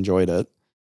actually enjoyed it,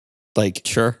 like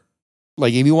sure,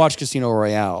 like if you watch Casino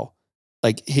Royale,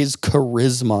 like his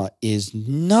charisma is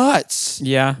nuts.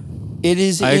 Yeah. It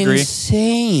is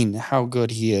insane how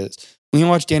good he is. When you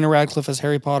watch Daniel Radcliffe as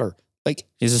Harry Potter, like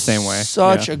he's the same way.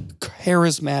 Such a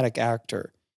charismatic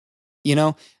actor.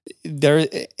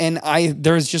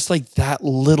 There's just like that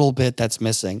little bit that's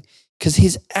missing, because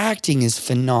his acting is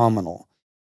phenomenal.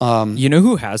 You know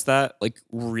who has that like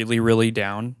really, really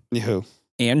down? Who?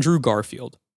 Andrew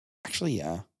Garfield. Actually,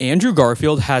 yeah. Andrew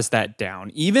Garfield has that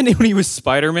down. Even when he was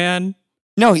Spider-Man.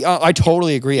 No, I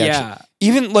totally agree, actually. Yeah.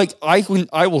 Even like I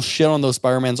will shit on those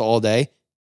Spider-Mans all day.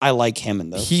 I like him in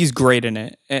those. He's great in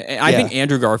it. I think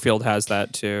Andrew Garfield has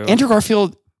that too. Andrew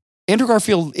Garfield in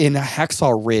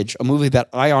Hacksaw Ridge, a movie that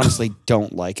I honestly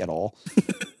don't like at all.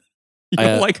 You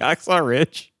don't like Hacksaw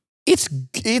Ridge?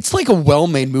 It's like a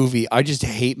well-made movie. I just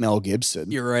hate Mel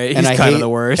Gibson. You're right. He's kind of the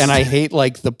worst. And I hate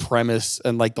like the premise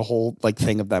and like the whole like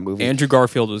thing of that movie. Andrew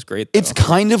Garfield was great though. It's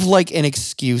kind of like an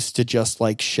excuse to just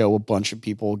like show a bunch of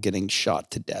people getting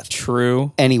shot to death.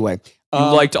 True. Anyway. You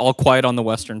liked All Quiet on the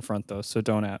Western Front though, so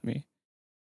don't at me.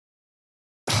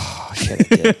 Oh, shit,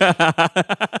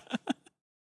 I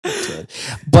did.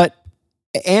 But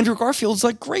Andrew Garfield's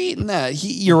like great in that.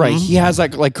 You're right. He has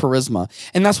like charisma,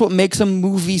 and that's what makes a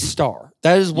movie star.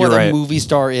 That is what a movie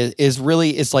star is. Really,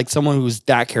 it's like someone who's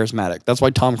that charismatic. That's why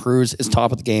Tom Cruise is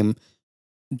top of the game,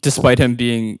 despite him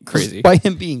being crazy. Despite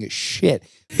him being a shit,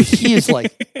 he is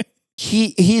like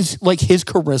he's like his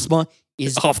charisma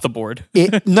is off the board.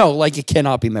 No, like it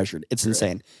cannot be measured. It's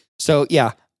insane. So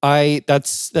yeah,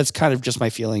 that's kind of just my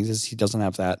feelings. Is he doesn't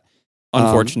have that.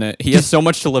 Unfortunate. He has so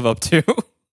much to live up to.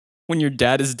 When your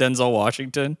dad is Denzel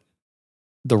Washington.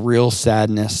 The real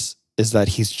sadness is that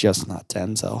he's just not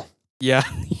Denzel. Yeah,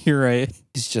 you're right.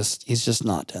 He's just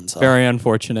not Denzel. Very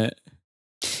unfortunate.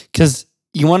 Because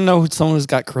you want to know someone who's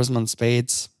got charisma in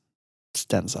spades? It's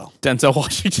Denzel. Denzel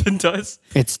Washington does.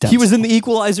 It's Denzel. He was in The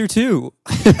Equalizer too.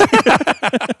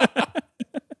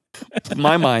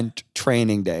 My mind,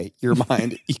 Training Day. Your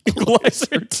mind,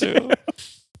 Equalizer too.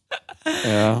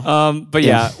 Yeah. But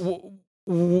yeah.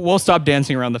 We'll stop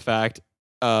dancing around the fact,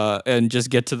 and just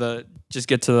get to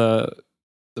the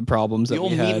problems that we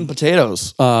had. Meat and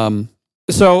potatoes.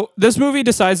 So this movie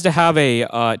decides to have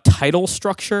a title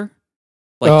structure,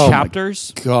 like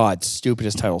chapters. God,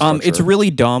 stupidest title structure. It's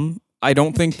really dumb. I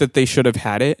don't think that they should have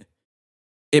had it.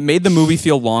 It made the movie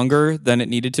feel longer than it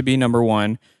needed to be. Number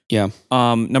one. Yeah.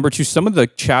 Number two, some of the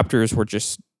chapters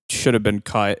should have been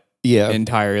cut. Yeah.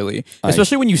 Entirely.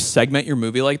 Especially when you segment your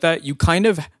movie like that, you kind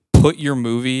of put your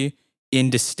movie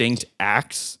in distinct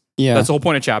acts. Yeah. That's the whole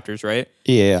point of chapters, right?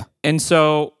 Yeah. And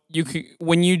so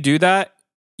when you do that,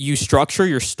 you structure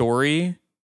your story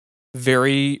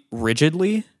very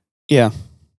rigidly. Yeah.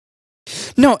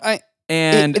 No,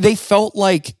 they felt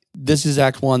like this is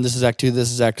act 1, this is act 2,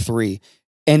 this is act 3.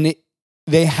 And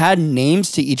they had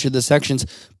names to each of the sections,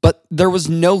 but there was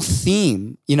no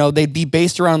theme. You know, they'd be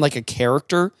based around like a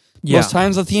character most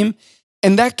times, a theme.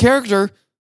 And that character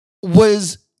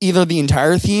was either the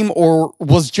entire theme or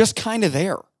was just kind of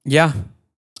there. Yeah.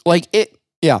 Like it,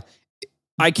 yeah.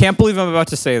 I can't believe I'm about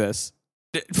to say this.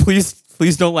 Please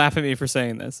don't laugh at me for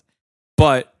saying this.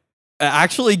 But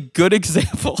actually good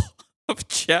example of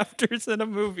chapters in a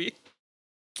movie,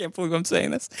 can't believe I'm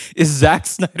saying this, is Zack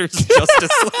Snyder's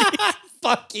Justice League.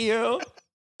 Fuck you.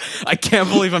 I can't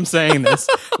believe I'm saying this,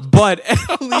 but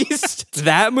at least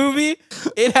that movie,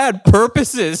 it had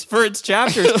purposes for its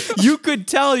chapters. You could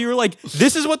tell, you were like,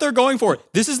 this is what they're going for.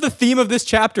 This is the theme of this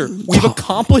chapter. We've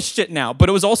accomplished it now, but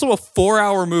it was also a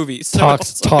 4-hour movie. So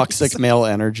toxic male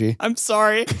energy. I'm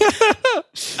sorry.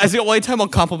 As the only time I'll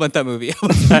compliment that movie.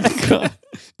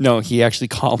 No, he actually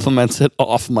compliments it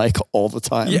off mic all the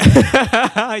time.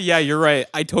 Yeah, yeah, you're right.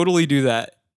 I totally do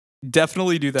that.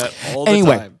 Definitely do that all the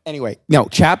time. Anyway, no,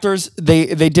 chapters, they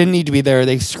didn't need to be there.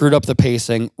 They screwed up the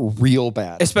pacing real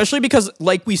bad. Especially because,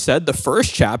 like we said, the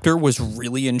first chapter was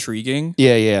really intriguing.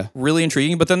 Yeah. Really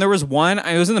intriguing. But then there was one,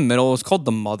 I was in the middle, it was called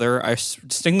The Mother. I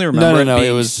distinctly remember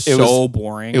it was so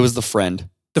boring. It was The Friend.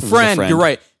 The Friend, you're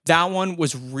right. That one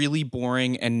was really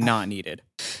boring and not needed.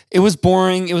 It was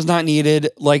boring. It was not needed.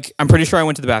 Like, I'm pretty sure I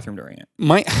went to the bathroom during it.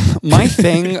 My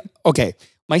thing, okay,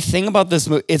 my thing about this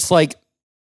movie, it's like,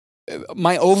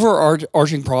 my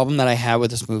overarching problem that I have with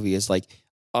this movie is like,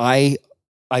 I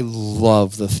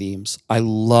love the themes. I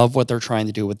love what they're trying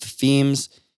to do with the themes.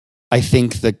 I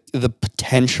think the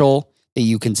potential that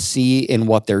you can see in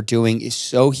what they're doing is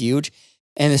so huge.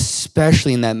 And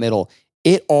especially in that middle,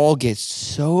 it all gets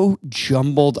so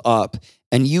jumbled up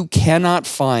and you cannot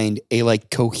find a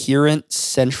like coherent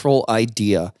central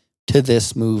idea to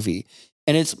this movie.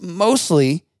 And it's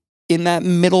mostly in that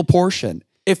middle portion.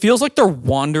 It feels like they're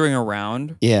wandering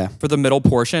around for the middle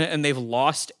portion and they've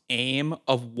lost aim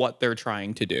of what they're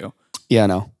trying to do. Yeah,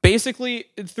 no. Basically,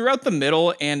 throughout the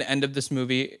middle and end of this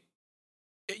movie,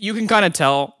 you can kind of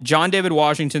tell John David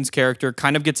Washington's character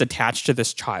kind of gets attached to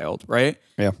this child, right?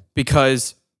 Yeah.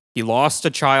 Because he lost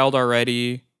a child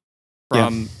already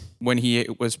from when he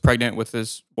was pregnant with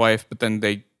his wife, but then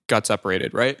they got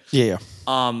separated, right? Yeah.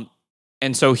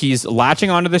 And so he's latching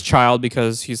onto this child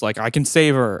because he's like, I can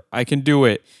save her. I can do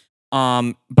it.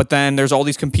 But then there's all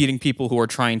these competing people who are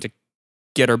trying to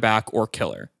get her back or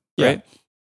kill her. Right. Yeah.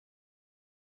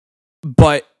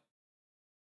 But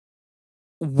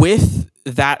with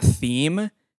that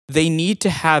theme, they need to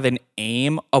have an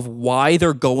aim of why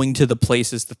they're going to the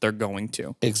places that they're going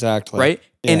to. Exactly. Right?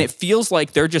 Yeah. And it feels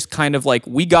like they're just kind of like,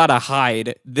 we gotta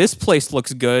hide. This place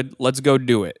looks good. Let's go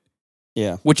do it.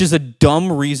 Yeah. Which is a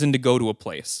dumb reason to go to a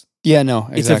place. Yeah, no,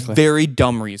 exactly. It's a very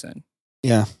dumb reason.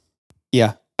 Yeah.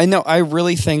 Yeah. I know. I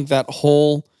really think that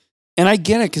whole, and I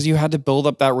get it because you had to build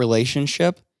up that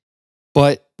relationship,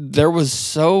 but there was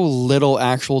so little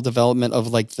actual development of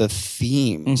like the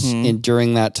themes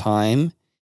during that time.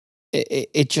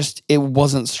 It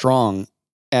wasn't strong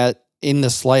in the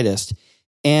slightest.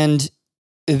 And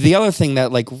the other thing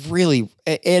that like really,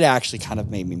 it actually kind of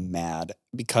made me mad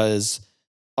because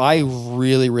I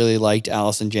really, really liked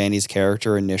Allison Janney's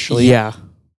character initially. Yeah.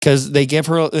 Because they gave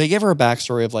her a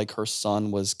backstory of like her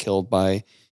son was killed by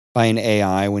an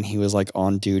AI when he was like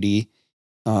on duty.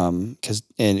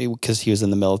 Because he was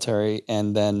in the military,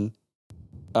 and then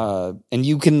and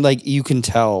you can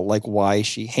tell like why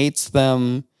she hates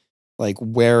them, like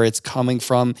where it's coming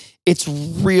from. It's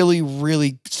really,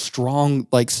 really strong,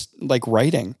 like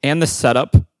writing. And the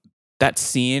setup, that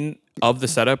scene of the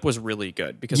setup was really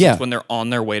good because it's when they're on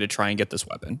their way to try and get this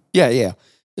weapon. Yeah, yeah.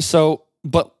 So,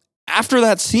 but after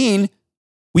that scene,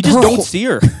 we just don't see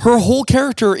her. Her whole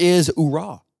character is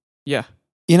oorah. Yeah.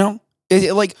 You know,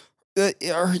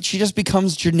 she just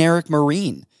becomes generic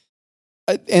Marine.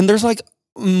 And there's like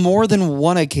more than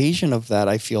one occasion of that,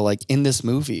 I feel like, in this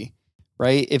movie,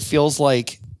 right? It feels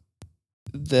like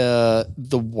the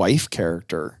wife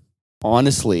character,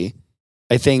 honestly,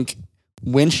 I think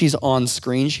when she's on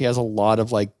screen, she has a lot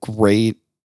of like great,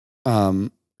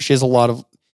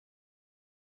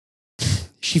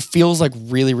 she feels like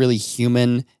really, really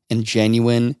human and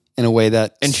genuine in a way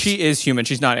that... And she is human.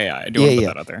 She's not AI. I do want to put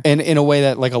that out there. And in a way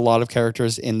that like a lot of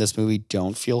characters in this movie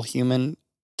don't feel human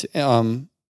in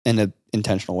an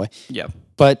intentional way. Yeah.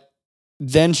 But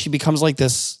then she becomes like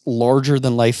this larger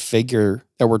than life figure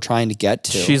that we're trying to get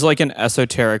to. She's like an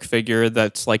esoteric figure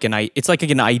that's like it's like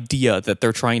an idea that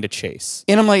they're trying to chase.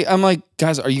 And I'm like,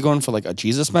 guys, are you going for like a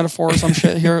Jesus metaphor or some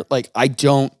shit here? Like,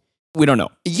 we don't know.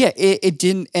 Yeah, it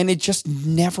didn't, and it just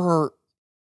never,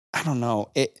 I don't know.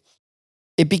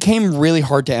 It became really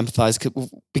hard to empathize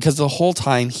because the whole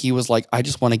time he was like, I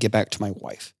just want to get back to my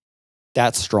wife.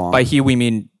 That's strong. By he, we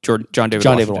mean John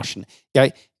David Washington. Yeah,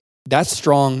 that's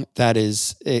strong. That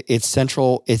is, it's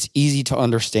central. It's easy to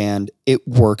understand. It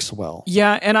works well.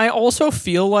 Yeah, and I also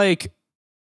feel like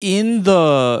in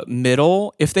the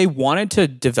middle, if they wanted to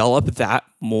develop that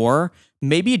more,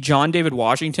 maybe John David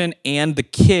Washington and the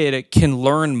kid can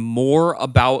learn more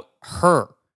about her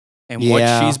and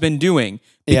what she's been doing.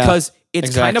 Because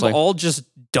it's kind of all just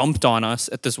dumped on us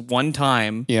at this one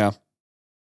time. Yeah.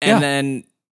 And then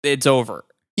it's over.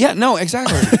 Yeah, no,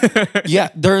 exactly. Yeah,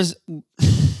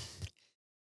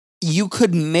 you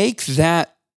could make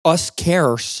that us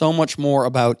care so much more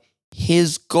about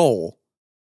his goal,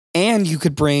 and you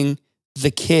could bring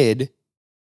the kid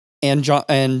and John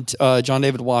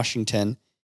David Washington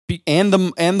and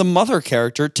the mother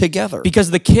character together, because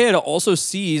the kid also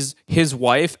sees his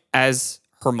wife as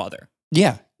her mother.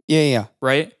 Yeah.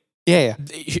 Right. Yeah.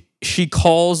 She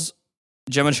calls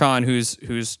Gemma Chan,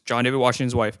 who's John David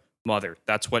Washington's wife, mother.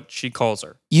 That's what she calls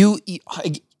her.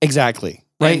 Exactly.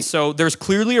 Right. And so there's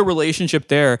clearly a relationship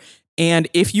there. And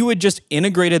if you had just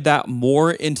integrated that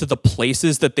more into the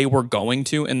places that they were going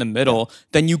to in the middle,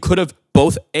 then you could have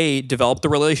both A, developed the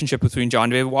relationship between John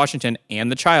David Washington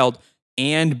and the child,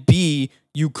 and B,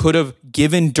 you could have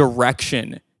given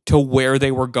direction to where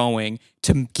they were going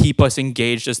to keep us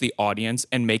engaged as the audience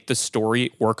and make the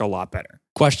story work a lot better.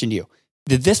 Question to you.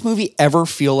 Did this movie ever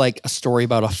feel like a story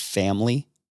about a family?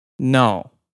 No.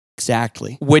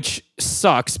 Exactly. Which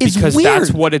sucks because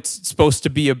that's what it's supposed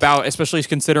to be about, especially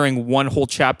considering one whole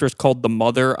chapter is called The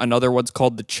Mother, another one's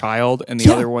called The Child, and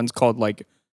the other one's called like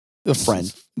The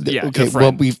Friend. Yeah, okay, The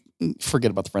Friend. Well, we forget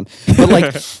about The Friend. But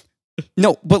like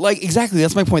no, but like exactly,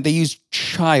 that's my point. They use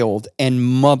child and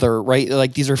mother, right?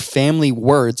 Like these are family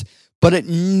words, but at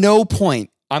no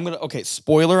point,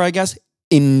 spoiler, I guess,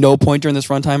 in no point during this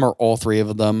runtime are all three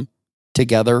of them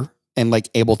together and like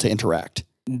able to interact.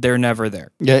 They're never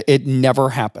there. Yeah, it never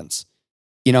happens.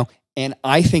 You know, and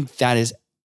I think that is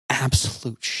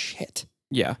absolute shit.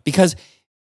 Yeah. Because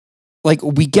like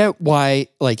we get why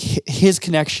like his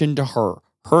connection to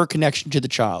her connection to the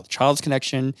child's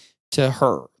connection to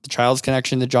her, the child's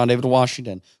connection to John David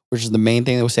Washington, which is the main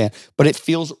thing they were saying. But it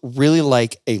feels really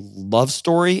like a love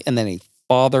story and then a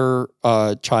father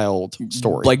child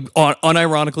story. Like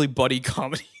unironically buddy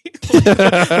comedy.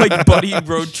 Like buddy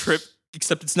road trip,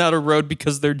 except it's not a road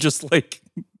because they're just like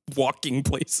walking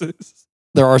places.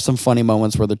 There are some funny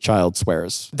moments where the child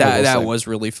swears. That was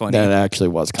really funny. That actually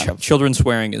was kind of. Children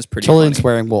swearing is pretty Children funny.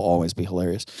 swearing will always be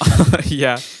hilarious.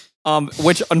 Yeah.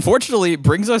 Which unfortunately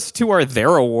brings us to our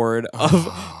their award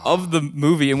of the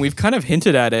movie, and we've kind of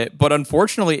hinted at it, but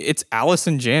unfortunately it's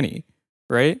Allison Janney,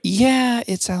 right? Yeah,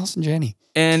 it's Allison Janney.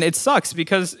 And it sucks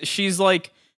because she's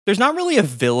like, there's not really a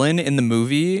villain in the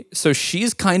movie, so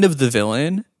she's kind of the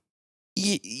villain.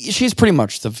 She's pretty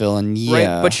much the villain,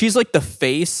 yeah. Right? But she's like the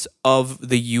face of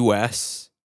the US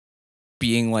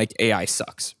being like AI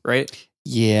sucks, right?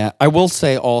 Yeah. I will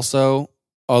say also,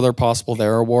 other possible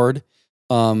their award,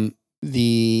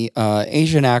 the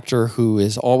Asian actor who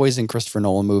is always in Christopher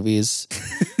Nolan movies.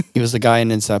 He was the guy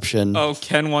in Inception. Oh,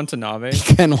 Ken Watanabe.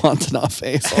 Ken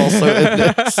Watanabe is also in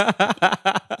this.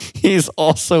 He's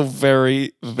also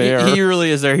very there. He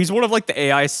really is there. He's one of like the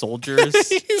AI soldiers.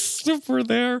 He's super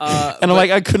there. And I'm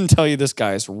like, I couldn't tell you this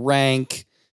guy's rank,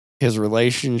 his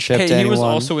relationship to anyone. He was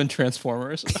also in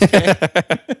Transformers. Okay.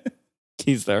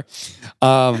 He's there.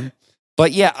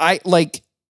 But yeah,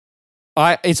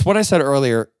 it's what I said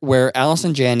earlier, where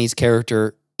Allison Janney's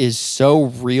character is so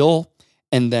real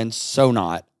and then so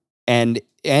not. And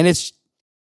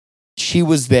she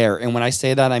was there. And when I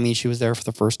say that, I mean she was there for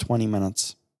the first 20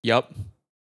 minutes. Yep. It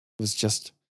was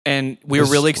just... And we were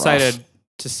really excited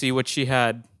to see what she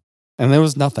had. And there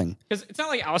was nothing. Because it's not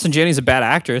like Allison Janney's a bad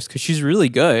actress, because she's really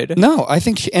good. No, I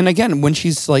think and again, when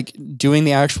she's like doing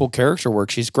the actual character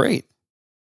work, she's great.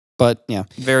 But yeah.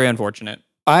 Very unfortunate.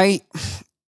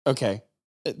 Okay.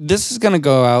 This is going to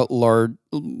go out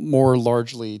more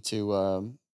largely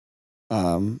to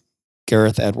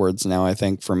Gareth Edwards now, I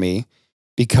think, for me.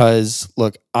 Because,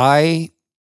 look, I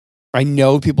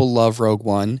know people love Rogue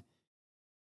One.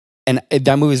 And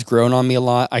that movie's grown on me a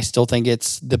lot. I still think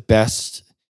it's the best.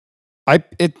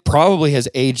 It probably has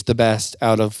aged the best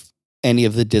out of any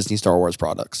of the Disney Star Wars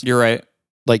products. You're right.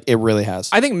 Like, it really has.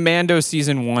 I think Mando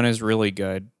Season 1 is really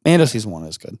good. Mando Season 1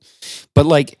 is good. But,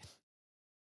 like...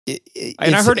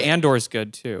 and I heard Andor's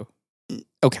good, too.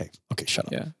 Okay, shut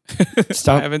up. Yeah.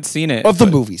 Stop. I haven't seen it. Of the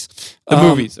movies. The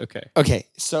movies, okay. Okay,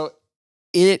 so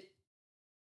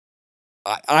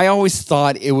I always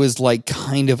thought it was, like,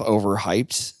 kind of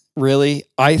overhyped, really.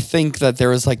 I think that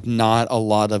there is, like, not a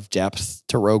lot of depth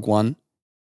to Rogue One.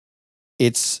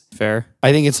 It's... Fair.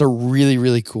 I think it's a really,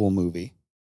 really cool movie.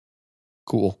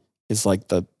 Cool. It's like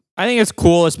the... I think it's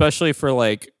cool, especially for,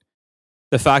 like,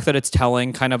 the fact that it's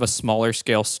telling kind of a smaller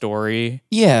scale story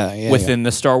within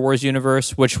the Star Wars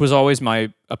universe, which was always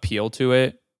my appeal to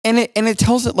it. And it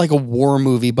tells it like a war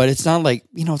movie, but it's not like,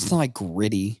 it's not like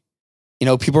gritty.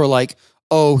 People are like,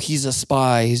 oh, he's a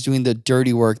spy. He's doing the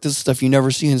dirty work. This is stuff you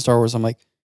never see in Star Wars. I'm like,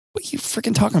 what are you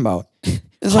freaking talking about?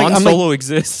 It's Han Solo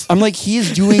exists. I'm like,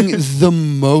 he's doing the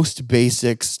most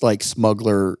basics, like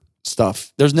smuggler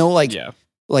stuff. There's no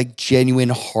like genuine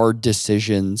hard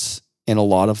decisions in a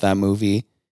lot of that movie.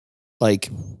 Like,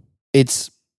 it's,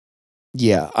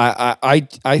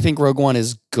 I think Rogue One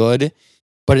is good,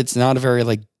 but it's not a very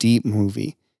like deep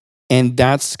movie. And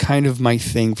that's kind of my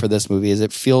thing for this movie, is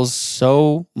it feels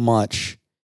so much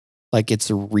like it's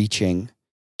reaching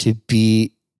to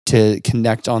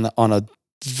connect on a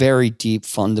very deep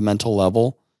fundamental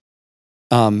level.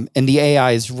 And the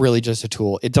AI is really just a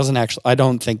tool. It doesn't actually, I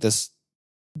don't think this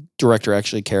director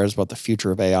actually cares about the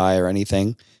future of AI or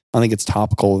anything. I think it's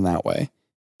topical in that way.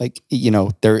 Like,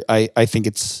 I think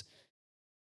it's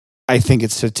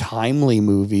a timely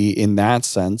movie in that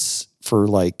sense for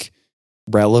like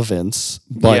relevance,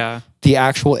 but the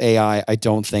actual AI, I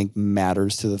don't think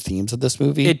matters to the themes of this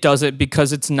movie. It doesn't,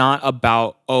 because it's not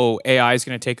about, AI is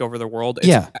going to take over the world.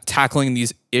 It's tackling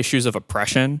these issues of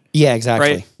oppression. Yeah,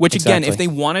 exactly. Right? Which again, if they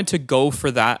wanted to go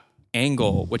for that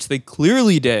angle, which they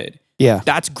clearly did,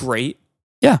 that's great.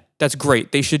 Yeah. That's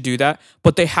great. They should do that.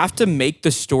 But they have to make the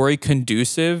story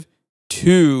conducive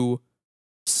to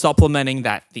supplementing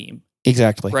that theme.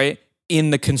 Exactly. Right? In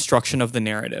the construction of the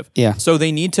narrative. Yeah. So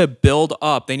they need to build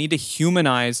up, they need to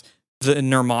humanize the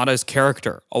Nirmata's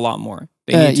character a lot more.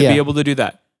 They need to be able to do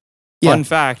that. Fun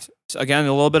fact, again,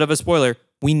 a little bit of a spoiler,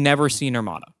 we never see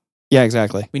Nirmata. Yeah,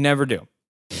 exactly. We never do.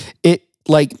 It,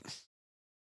 like,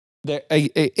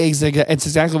 it's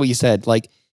exactly what you said. Like,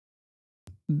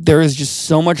 there is just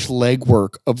so much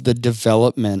legwork of the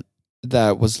development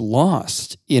that was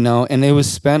lost, and it was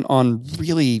spent on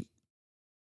really,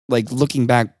 like, looking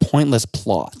back, pointless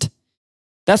plot.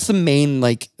 That's my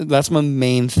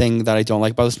main thing that I don't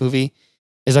like about this movie,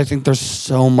 is I think there's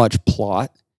so much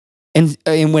plot And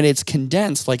when it's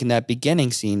condensed, like in that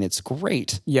beginning scene, it's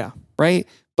great. Yeah. Right?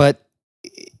 But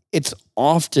it's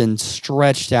often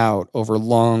stretched out over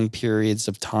long periods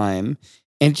of time.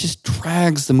 And it just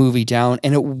drags the movie down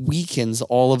and it weakens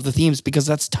all of the themes because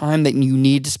that's time that you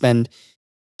need to spend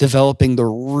developing the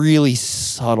really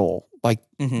subtle, like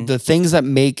the things that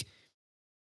make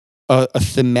a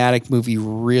thematic movie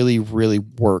really, really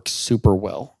work super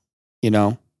well. You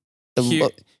know?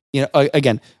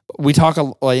 Again, we talk,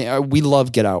 we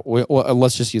love Get Out.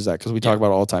 Let's just use that because we talk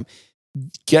about it all the time.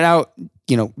 Get Out,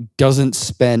 doesn't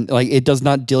spend, it does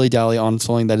not dilly-dally on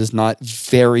something that is not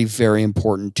very, very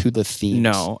important to the themes.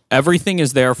 No, everything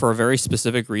is there for a very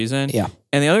specific reason. Yeah.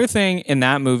 And the other thing in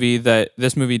that movie that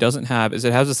this movie doesn't have is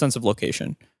it has a sense of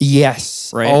location.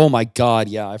 Yes. Right? Oh my God.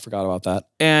 Yeah, I forgot about that.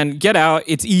 And Get Out,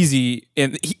 it's easy,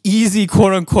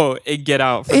 quote unquote, Get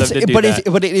Out for them to do that.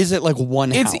 But it is at like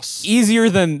one house. It's easier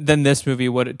than this movie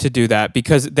would to do that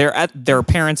because they're at their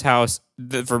parents' house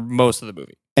for most of the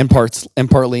movie. And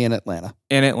partly in Atlanta.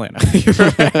 In Atlanta.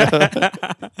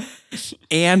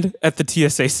 And at the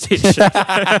TSA station.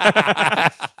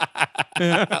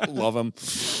 Love them.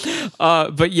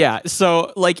 But yeah,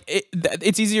 so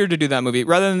it's easier to do that movie.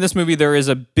 Rather than this movie, there is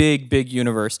a big, big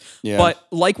universe. Yeah. But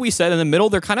like we said, in the middle,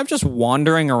 they're kind of just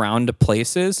wandering around to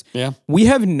places. Yeah. We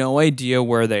have no idea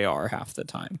where they are half the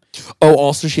time. Oh,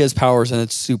 also she has powers and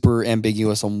it's super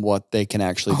ambiguous on what they can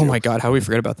actually do. Oh my God, how do we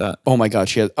forget about that? Oh my God,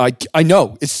 she has, I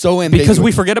know, it's so ambiguous. Because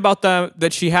we forget about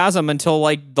that she has them until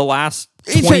like the last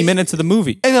 20 minutes of the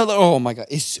movie. And oh my God.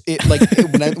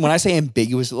 When I say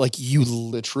ambiguous, like you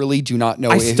literally do not know.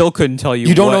 I still couldn't tell you.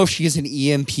 You don't know if she has an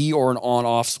EMP or an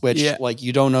on-off switch. Yeah. Like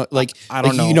you don't know. Like I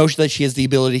don't know. You know that she has the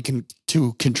ability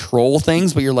to control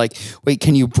things, but you're like, wait,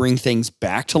 can you bring things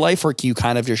back to life, or can you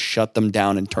kind of just shut them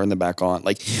down and turn them back on?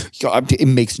 Like it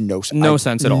makes no sense. No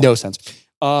sense at all. No sense.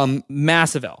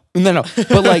 Massive L. No.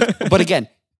 But again.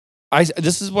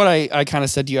 This is what I kind of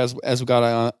said to you as we got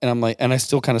on, and I'm like, and I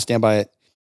still kind of stand by it.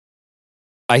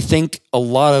 I think a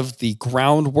lot of the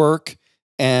groundwork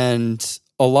and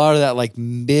a lot of that like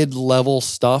mid-level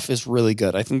stuff is really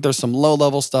good. I think there's some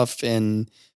low-level stuff in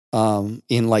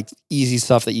like easy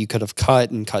stuff that you could have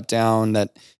cut down that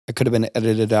could have been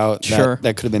edited out. Sure,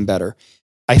 that could have been better.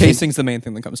 Pacing's the main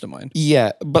thing that comes to mind.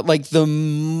 Yeah, but like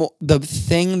the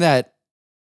thing that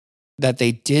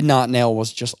they did not nail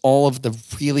was just all of the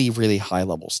really, really high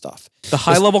level stuff. The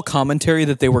high level commentary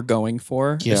that they were going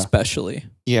for, especially.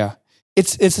 Yeah.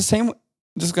 It's the same.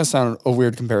 This is going to sound a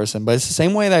weird comparison, but it's the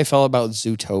same way that I felt about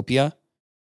Zootopia.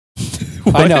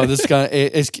 I know this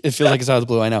is it feels like it's out of the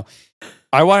blue. I know.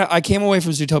 I came away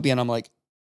from Zootopia and I'm like,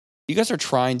 you guys are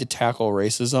trying to tackle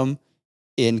racism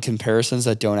in comparisons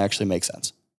that don't actually make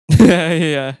sense.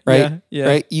 Yeah. Right? Yeah.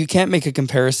 Right? You can't make a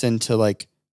comparison to like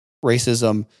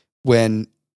racism when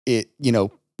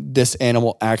this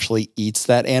animal actually eats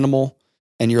that animal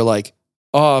and you're like,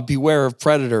 oh, beware of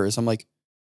predators. I'm like,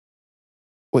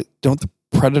 wait, don't the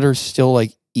predators still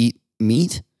like eat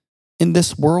meat in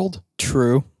this world?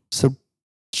 True. So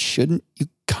shouldn't you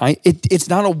it's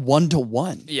not a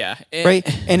 1-to-1. Yeah. Right.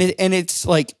 And it's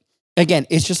like, again,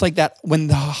 it's just like that when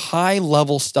the high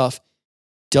level stuff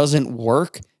doesn't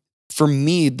work, for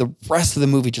me, the rest of the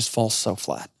movie just falls so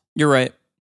flat. You're right.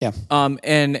 Yeah.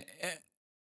 And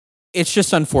it's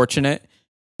just unfortunate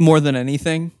more than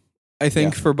anything, I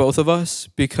think, for both of us,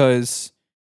 because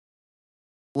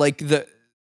like the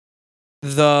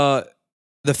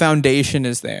foundation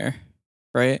is there,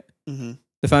 right? Mm-hmm.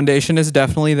 The foundation is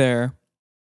definitely there.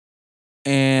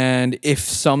 And if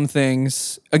some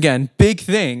things, again, big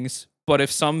things, but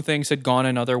if some things had gone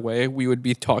another way, we would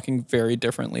be talking very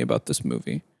differently about this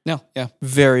movie. No, yeah.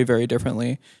 Very, very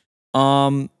differently.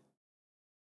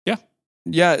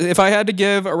 Yeah, if I had to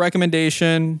give a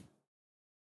recommendation,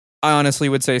 I honestly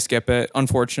would say skip it,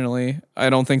 unfortunately. I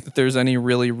don't think that there's any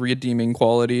really redeeming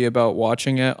quality about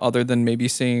watching it other than maybe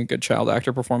seeing a good child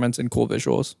actor performance and cool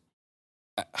visuals.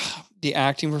 The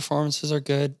acting performances are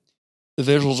good. The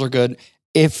visuals are good.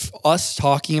 If us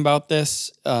talking about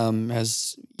this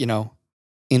has,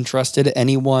 interested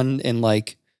anyone in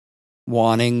like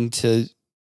wanting to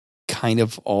kind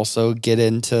of also get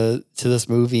into this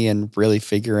movie and really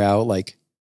figure out like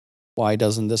why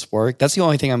doesn't this work? That's the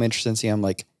only thing I'm interested in seeing. I'm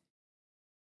like,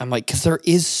 because there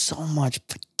is so much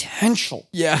potential.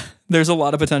 Yeah, there's a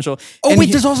lot of potential. Oh,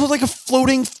 there's also like a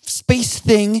floating space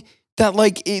thing that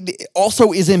like it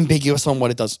also is ambiguous on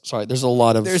what it does. Sorry, there's a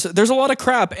lot of there's a lot of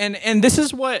crap, and this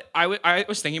is what I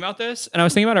was thinking about this, and I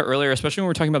was thinking about it earlier, especially when we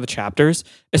were talking about the chapters,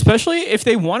 especially if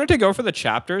they wanted to go for the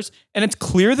chapters, and it's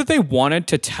clear that they wanted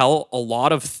to tell a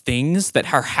lot of things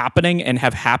that are happening and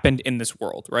have happened in this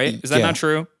world, right? Is that not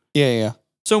true? Yeah.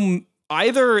 So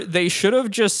either they should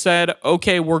have just said,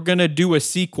 okay, we're going to do a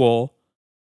sequel,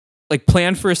 like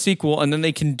plan for a sequel, and then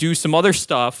they can do some other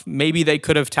stuff. Maybe they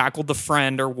could have tackled the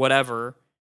friend or whatever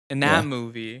in that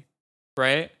movie,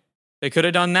 right? They could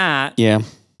have done that. Yeah.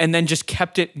 And then just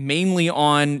kept it mainly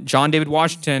on John David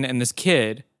Washington and this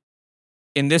kid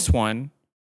in this one.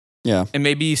 Yeah. And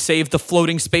maybe save the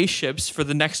floating spaceships for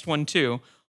the next one too.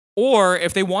 Or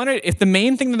if the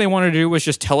main thing that they wanted to do was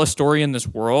just tell a story in this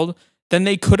world, then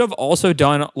they could have also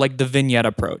done like the vignette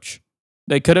approach.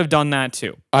 They could have done that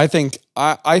too. I think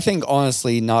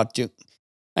honestly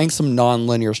I think some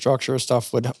non-linear structure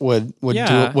stuff would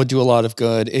do a lot of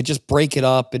good. It just break it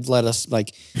up and let us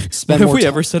like spend what more if we time.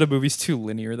 ever said a movie's too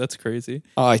linear? That's crazy.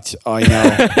 I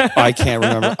know. I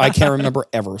can't remember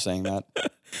ever saying that.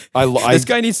 This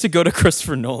guy needs to go to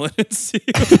Christopher Nolan and see.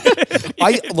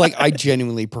 I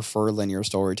genuinely prefer linear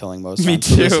storytelling most times.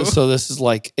 Me too. So this is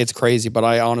like, it's crazy, but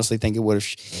I honestly think it would have.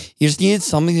 You just needed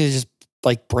something to just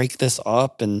like break this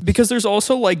up, and because there's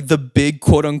also like the big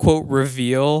quote unquote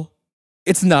reveal.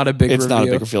 It's not a big. It's reveal. not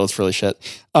a big reveal. It's really shit.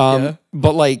 But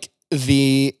like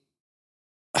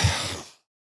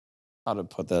how to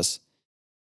put this?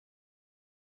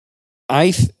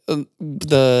 I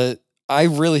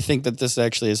really think that this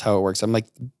actually is how it works. I'm like,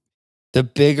 the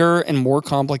bigger and more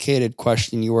complicated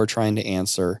question you are trying to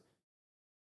answer,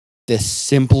 the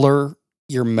simpler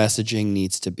your messaging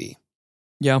needs to be.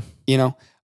 Yeah. You know,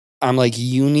 I'm like,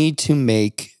 you need to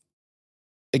make,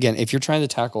 again, if you're trying to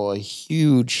tackle a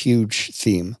huge, huge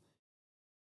theme,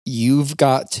 you've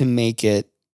got to make it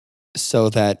so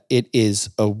that it is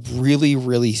a really,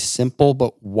 really simple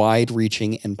but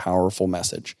wide-reaching and powerful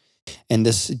message. And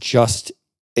this just,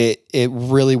 it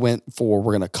really went for,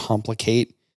 we're going to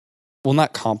complicate. Well,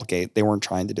 not complicate. They weren't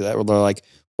trying to do that. They're like,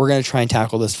 we're going to try and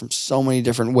tackle this from so many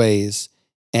different ways.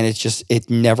 And it's just, it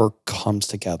never comes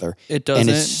together. It doesn't,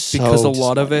 because a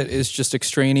lot of it is just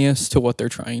extraneous to what they're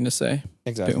trying to say.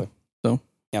 Exactly. Too. So,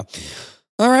 yeah.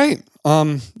 All right.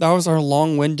 That was our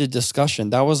long-winded discussion.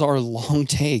 That was our long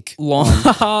take.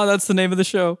 That's the name of the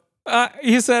show.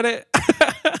 He said it.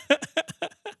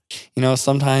 You know,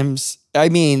 sometimes, I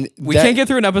mean, we can't get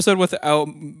through an episode without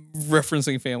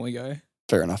referencing Family Guy.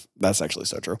 Fair enough. That's actually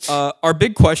so true. Our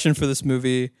big question for this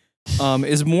movie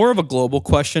is more of a global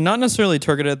question, not necessarily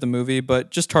targeted at the movie,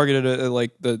 but just targeted at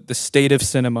like the state of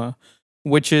cinema,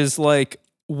 which is like,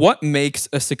 what makes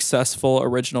a successful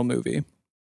original movie?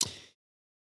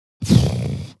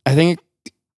 I think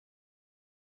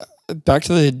back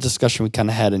to the discussion we kind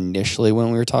of had initially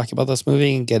when we were talking about this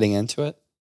movie and getting into it.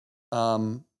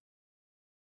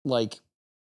 Like,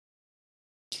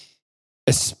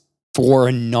 for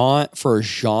a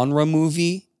genre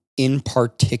movie in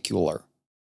particular,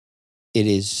 it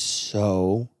is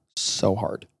so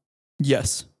hard.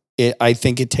 Yes. I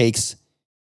think it takes,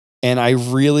 and I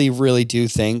really, really do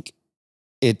think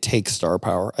it takes star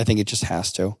power. I think it just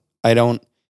has to.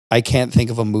 I can't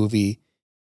think of a movie.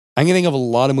 I can think of a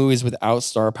lot of movies without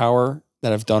star power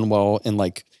that have done well in,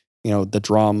 like, you know, the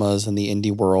dramas and the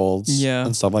indie worlds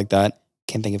and stuff like that.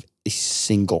 Can't think of a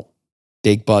single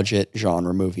big budget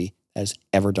genre movie that has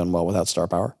ever done well without star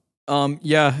power.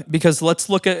 Yeah, because let's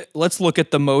look at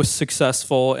the most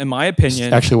successful, in my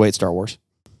opinion. Actually, wait, Star Wars.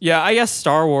 Yeah, I guess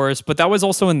Star Wars, but that was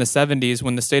also in the 70s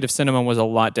when the state of cinema was a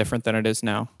lot different than it is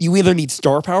now. You either need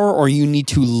star power or you need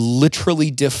to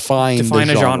literally define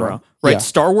a genre. Right? Yeah.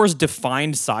 Star Wars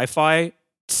defined sci-fi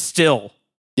still.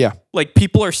 Yeah. Like,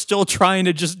 people are still trying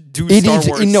to just do Star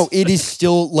Wars. No, it is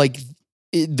still like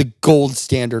the gold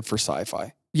standard for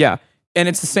sci-fi. Yeah. And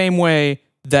it's the same way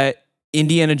that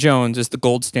Indiana Jones is the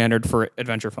gold standard for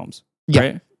adventure films. Yeah.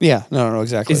 Right? Yeah. No,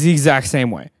 exactly. It's the exact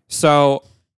same way. So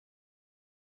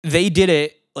they did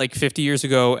it like 50 years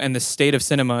ago, and the state of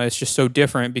cinema is just so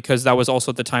different because that was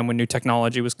also the time when new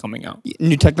technology was coming out.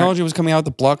 New technology was coming out.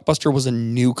 The blockbuster was a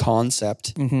new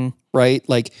concept, right?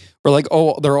 Like, we're like,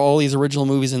 oh, there are all these original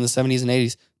movies in the 70s and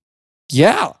 80s.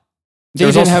 Yeah.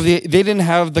 They didn't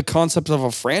have the concept of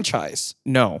a franchise.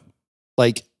 No.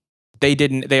 Like,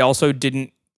 they also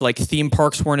didn't, like, theme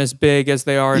parks weren't as big as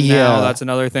they are now. That's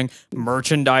another thing.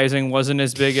 Merchandising wasn't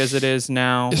as big as it is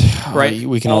now. Right?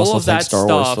 We can all also of thank that Star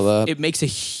stuff, Wars for that. It makes a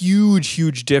huge,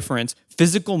 huge difference.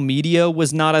 Physical media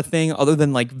was not a thing other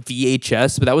than like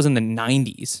VHS, but that was in the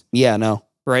 90s. Yeah, no.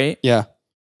 Right? Yeah.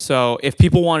 So if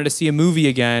people wanted to see a movie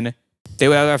again, they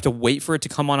would either have to wait for it to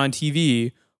come on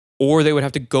TV, or they would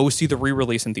have to go see the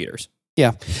re-release in theaters.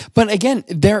 Yeah. But again,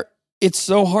 it's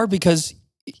so hard because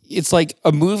it's like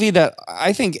a movie that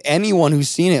I think anyone who's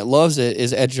seen it loves it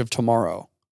is Edge of Tomorrow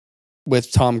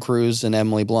with Tom Cruise and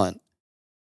Emily Blunt.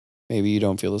 Maybe you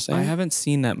don't feel the same. I haven't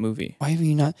seen that movie. Why have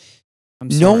you not?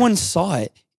 No one saw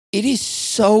it. It is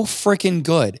so freaking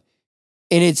good.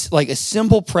 And it's like a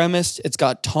simple premise. It's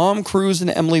got Tom Cruise and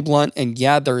Emily Blunt. And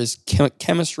yeah, there is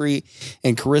chemistry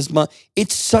and charisma.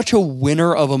 It's such a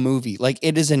winner of a movie. Like,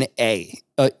 it is an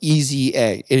easy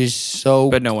A. It is so...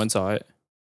 But no one saw it.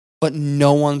 But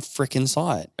no one freaking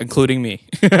saw it. Including me.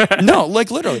 No, like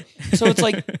literally. So it's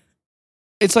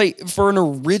like for an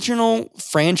original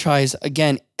franchise,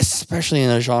 again, especially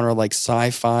in a genre like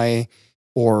sci-fi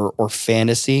or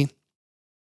fantasy,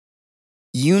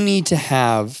 you need to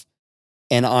have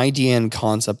an idea and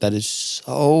concept that is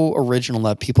so original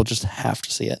that people just have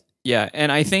to see it. Yeah, and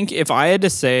I think if I had to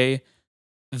say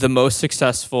the most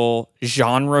successful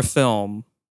genre film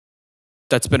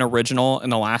that's been original in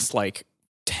the last like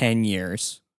 10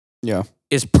 years, yeah,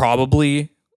 is probably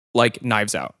like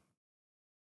Knives Out.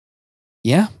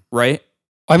 Yeah. Right?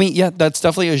 I mean, yeah, that's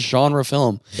definitely a genre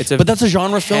film. But that's a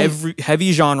genre film.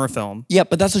 Heavy genre film. Yeah,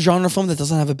 but that's a genre film that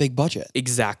doesn't have a big budget.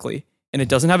 Exactly. And it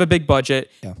doesn't have a big budget.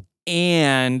 Yeah.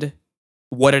 And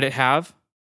what did it have?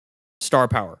 Star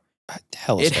power.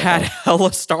 It had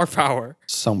hella star power.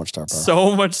 So much star power.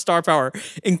 So much star power,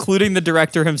 including the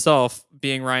director himself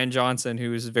being Rian Johnson,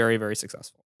 who is very, very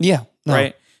successful. Yeah. No.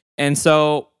 Right? And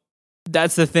so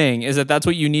that's the thing, is that that's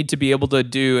what you need to be able to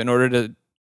do in order to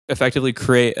effectively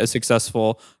create a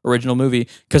successful original movie.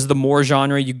 Because the more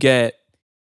genre you get,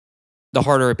 the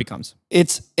harder it becomes.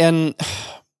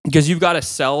 Because you've got to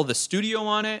sell the studio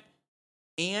on it.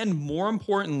 And more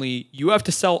importantly, you have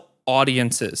to sell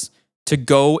audiences to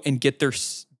go and get their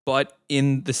butt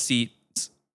in the seats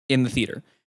in the theater.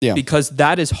 Yeah. Because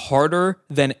that is harder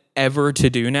than ever to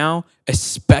do now,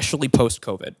 especially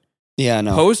post-COVID. Yeah,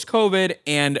 no. Post-COVID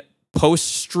and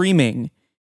post-streaming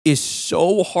is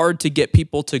so hard to get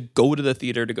people to go to the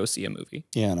theater to go see a movie.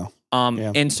 Yeah, no.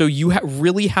 And so you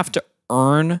really have to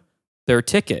earn their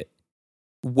ticket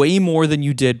way more than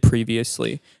you did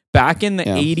previously. Back in the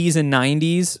 80s and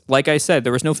 90s, like I said,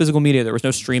 there was no physical media, there was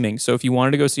no streaming. So if you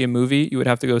wanted to go see a movie, you would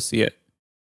have to go see it.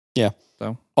 Yeah.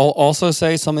 So I'll also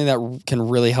say something that can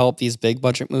really help these big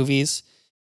budget movies.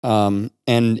 And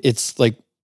it's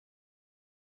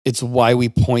why we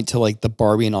point to like the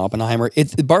Barbie and Oppenheimer.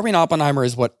 Barbie and Oppenheimer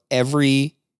is what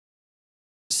every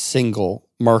single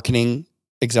marketing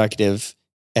executive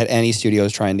at any studio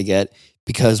is trying to get,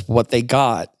 because what they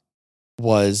got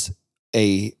was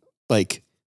a like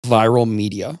viral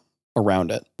media around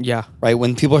it. Yeah. Right?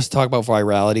 When people talk about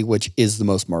virality, which is the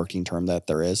most marketing term that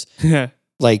there is,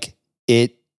 like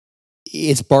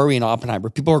it's Barbie and Oppenheimer.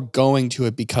 People are going to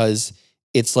it because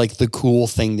it's like the cool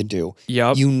thing to do.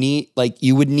 Yep.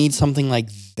 You would need something like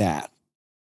that,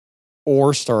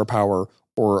 or star power,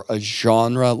 or a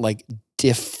genre like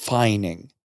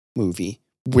defining movie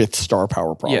with star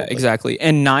power. Probably. Yeah, exactly.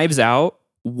 And Knives Out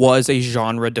was a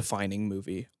genre defining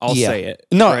movie. I'll say it.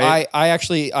 No, right? I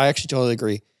actually totally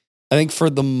agree. I think for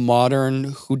the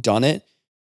modern whodunit,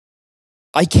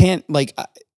 I can't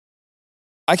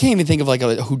even think of like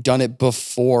a whodunit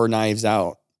before Knives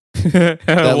Out.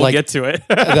 We'll get to it.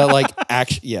 That like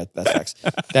actually, yeah, that's facts.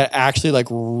 That actually like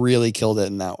really killed it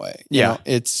in that way. You know,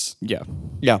 it's yeah.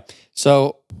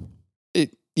 So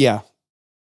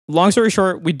long story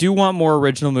short, we do want more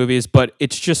original movies, but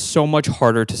it's just so much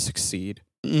harder to succeed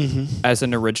as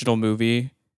an original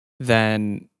movie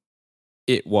than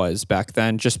it was back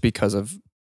then, just because of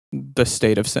the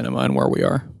state of cinema and where we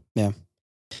are. Yeah.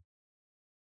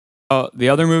 The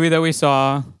other movie that we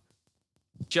saw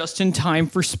just in time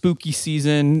for spooky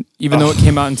season, even though it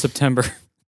came out in September.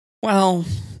 Well,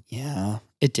 yeah,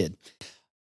 it did.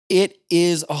 It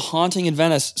is A Haunting in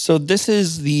Venice. So this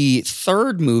is the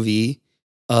third movie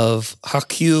of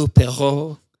Hercule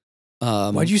Poirot.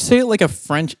 Why'd you say it like a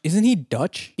French? Isn't he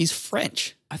Dutch? He's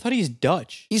French. I thought he's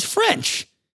Dutch. He's French.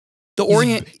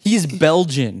 He's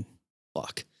Belgian.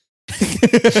 Fuck.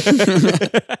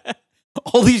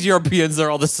 All these Europeans are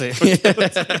all the same.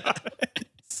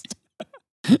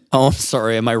 Oh, I'm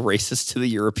sorry. Am I racist to the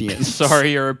Europeans?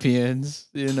 Sorry, Europeans.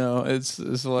 You know, it's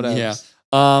whatever. Yeah.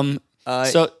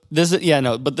 So this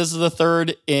is but this is the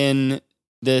third in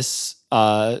this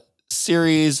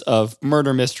series of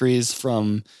murder mysteries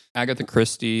from Agatha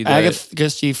Christie.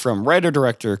 From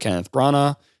writer-director Kenneth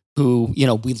Branagh, who,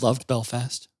 we loved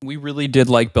Belfast. We really did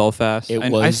like Belfast.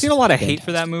 I've seen a lot of hate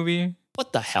for that movie.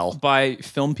 What the hell? By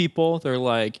film people. They're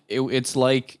like, it's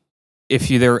like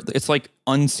it's like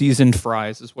unseasoned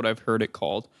fries is what I've heard it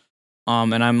called.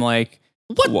 And I'm like,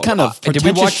 what kind of did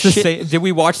we watch did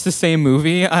we watch the same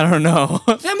movie? I don't know.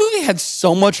 That movie had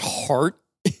so much heart.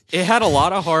 It had a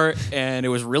lot of heart, and it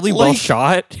was really well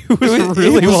shot. It was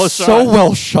really well shot. So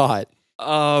well shot.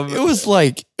 It was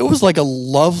like a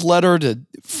love letter to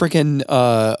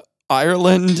freaking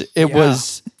Ireland, it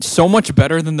was so much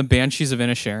better than the Banshees of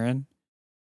Inisherin.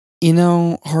 You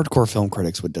know, hardcore film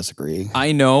critics would disagree.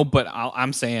 I know, but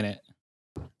I'm saying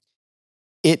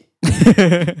it.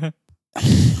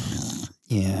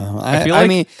 Yeah. I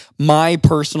mean, my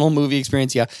personal movie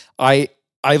experience,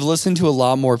 I've listened to a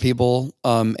lot more people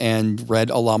and read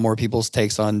a lot more people's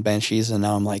takes on Banshees, and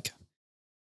now I'm like,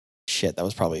 shit, that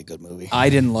was probably a good movie. I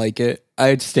didn't like it.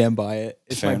 I'd stand by it.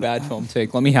 It's Fair my bad film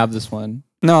take. Let me have this one.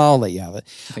 No, I'll let you have it.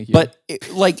 Thank you. But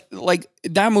like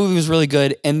that movie was really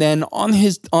good. And then on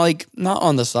his not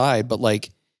on the side, but like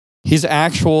his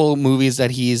actual movies that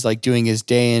he's like doing his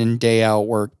day in day out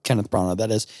work, Kenneth Branagh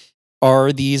that is,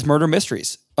 are these murder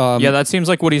mysteries. That seems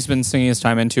like what he's been singing his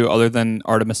time into, other than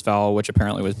Artemis Fowl, which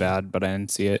apparently was bad, but I didn't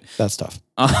see it. That's tough.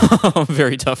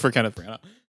 Very tough for Kenneth Branagh.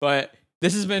 But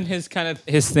this has been his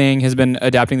thing. Has been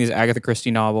adapting these Agatha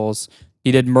Christie novels.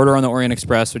 He did Murder on the Orient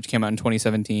Express, which came out in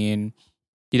 2017.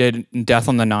 He did Death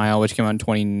on the Nile, which came out in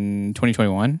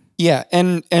 2021. Yeah,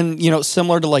 and you know,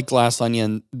 similar to like Glass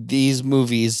Onion, these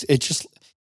movies,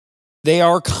 they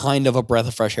are kind of a breath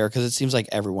of fresh air because it seems like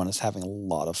everyone is having a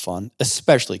lot of fun,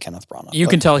 especially Kenneth Branagh. You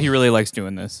can tell he really likes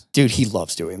doing this. Dude, he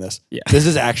loves doing this. Yeah. This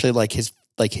is actually like his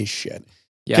shit.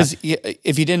 Yeah. Because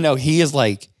if you didn't know, he is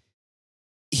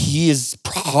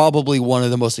probably one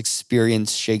of the most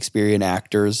experienced Shakespearean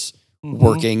actors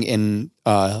working in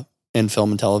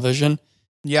film and television.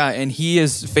 Yeah, and he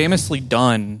has famously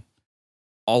done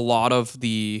a lot of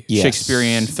the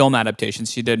Shakespearean film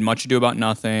adaptations. He did Much Ado About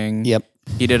Nothing. Yep.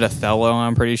 He did Othello,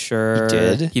 I'm pretty sure.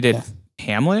 He did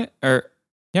Hamlet? I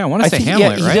want to say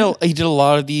Hamlet, right? He did a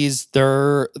lot of these.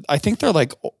 I think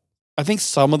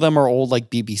some of them are old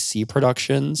like BBC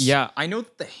productions. Yeah, I know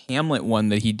that the Hamlet one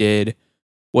that he did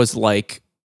was like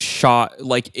shot,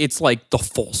 like it's like the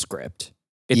full script.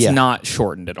 It's not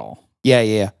shortened at all.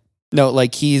 Yeah. No,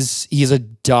 like he's a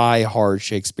die-hard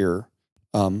Shakespeare.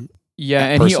 And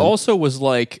person. he also was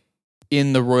like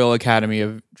in the Royal Academy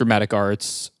of Dramatic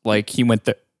Arts. Like he went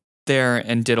there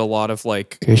and did a lot of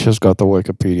like. Keisha's got the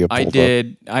Wikipedia.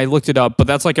 I looked it up, but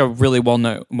that's like a really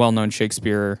well-known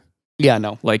Shakespeare. Yeah,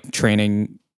 no, like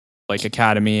training, like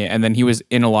academy, and then he was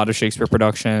in a lot of Shakespeare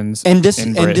productions. And this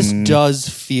does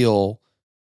feel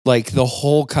like the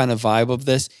whole kind of vibe of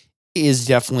this is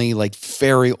definitely like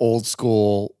very old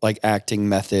school, like acting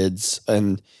methods,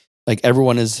 and like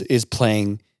everyone is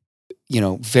playing, you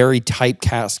know, very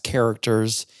typecast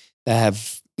characters that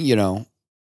have, you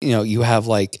have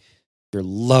like your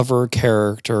lover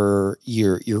character,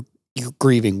 your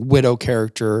grieving widow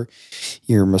character,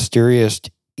 your mysterious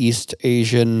East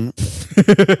Asian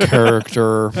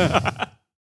character.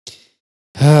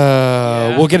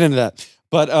 We'll get into that.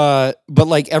 But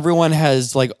like everyone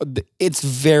has like, it's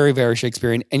very, very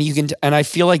Shakespearean, and you can, and I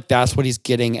feel like that's what he's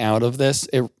getting out of this,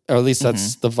 or at least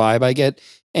that's the vibe I get.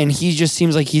 And he just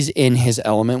seems like he's in his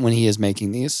element when he is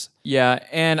making these. Yeah,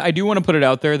 and I do want to put it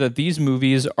out there that these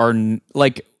movies are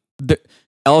like the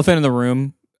elephant in the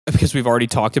room, because we've already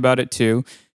talked about it too.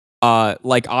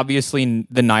 Like obviously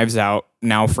the Knives Out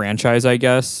now franchise, I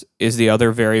guess, is the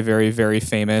other very, very, very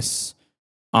famous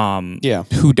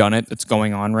whodunit that's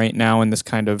going on right now in this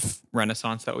kind of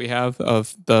renaissance that we have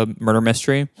of the murder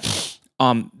mystery.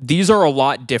 These are a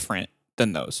lot different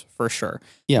than those, for sure.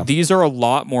 Yeah. These are a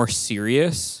lot more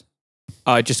serious,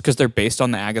 just because they're based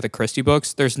on the Agatha Christie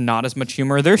books. There's not as much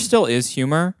humor. There still is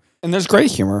humor. And there's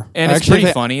great humor. And it's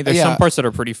pretty funny. There's some parts that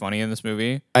are pretty funny in this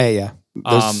movie. Yeah.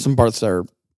 There's some parts that are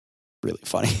really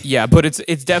funny. Yeah, but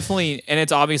it's definitely, and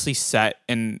it's obviously set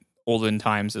in olden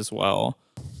times as well.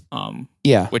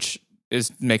 Which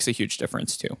makes a huge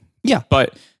difference too. Yeah.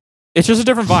 But it's just a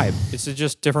different vibe. It's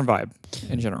just different vibe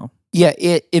in general. Yeah,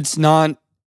 it is not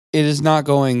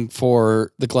going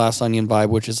for the Glass Onion vibe,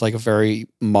 which is like a very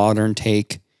modern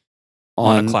take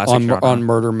on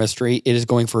murder mystery. It is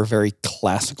going for a very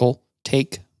classical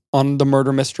take on the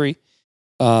murder mystery.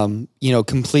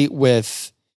 Complete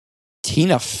with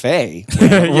Tina Fey.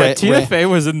 Tina Fey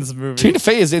was in this movie. Tina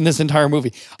Fey is in this entire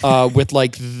movie with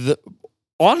like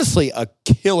honestly a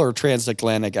killer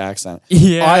transatlantic accent.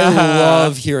 Yeah. I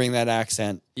love hearing that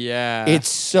accent. Yeah. It's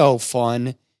so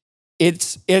fun.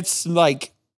 It's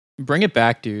like, bring it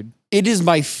back, dude. It is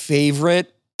my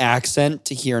favorite accent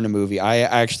to hear in a movie. I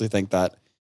actually think that,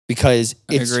 because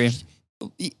I agree.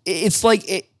 It's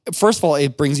like, first of all,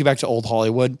 it brings you back to old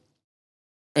Hollywood.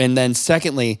 And then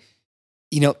secondly,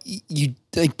 you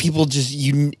like people just,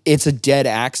 it's a dead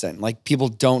accent. Like people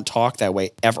don't talk that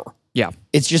way ever. Yeah.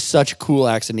 It's just such a cool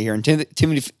accent to hear. And Tina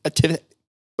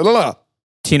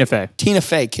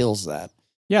Fey kills that.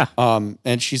 Yeah.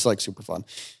 And she's like super fun.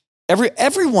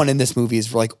 Everyone in this movie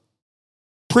is like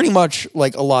pretty much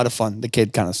like a lot of fun. The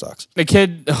kid kind of sucks. The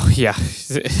kid,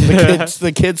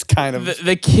 The kid's kind of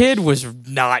the kid was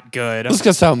not good. Let's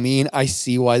just how mean. I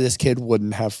see why this kid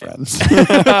wouldn't have friends.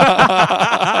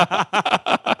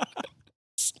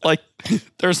 Like,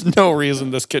 there's no reason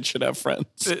this kid should have friends.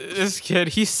 This kid,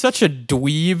 he's such a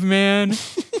dweeb, man.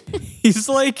 He's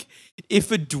like,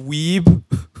 if a dweeb,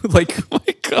 like, oh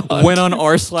my God, went on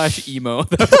r/emo.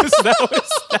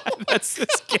 That's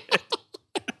this kid.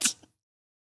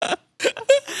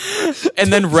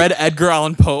 And then read Edgar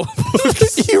Allan Poe.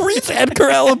 He reads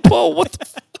Edgar Allan Poe. What the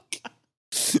fuck?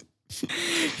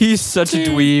 He's such a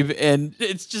dweeb, and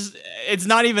it's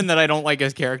not even that I don't like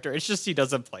his character. It's just he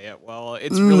doesn't play it well.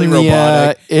 It's really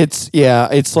robotic.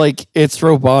 It's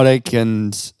robotic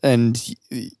and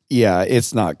yeah,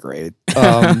 it's not great.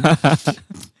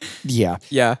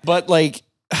 Yeah. But like,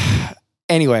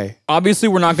 anyway, obviously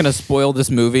we're not going to spoil this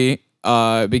movie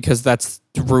because that's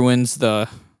ruins the.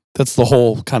 That's the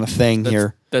whole kind of thing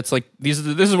here. That's like this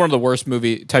is one of the worst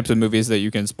types of movies that you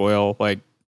can spoil. Like,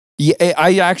 yeah,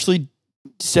 I actually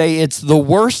say it's the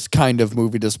worst kind of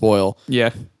movie to spoil.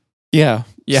 Yeah, so.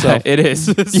 It is.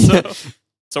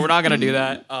 So we're not gonna do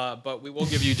that. But we will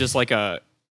give you just like a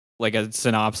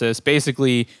synopsis.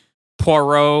 Basically,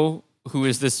 Poirot, who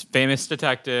is this famous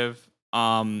detective,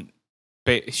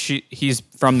 he's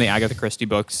from the Agatha Christie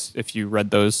books. If you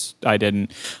read those, I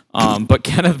didn't. But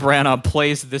Kenneth Branagh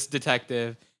plays this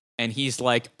detective, and he's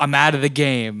like, I'm out of the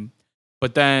game.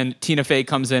 But then Tina Fey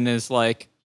comes in and is like,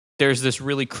 there's this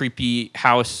really creepy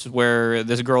house where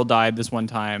this girl died this one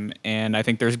time, and I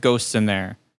think there's ghosts in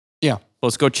there. Yeah.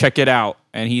 Let's go check it out.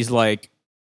 And he's like,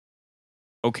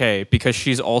 okay, because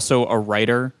she's also a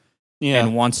writer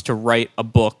and wants to write a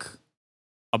book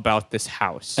about this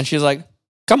house. And she's like,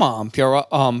 come on,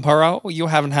 Poirot, you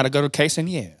haven't had a good case in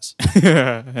years.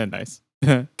 Nice.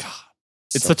 God.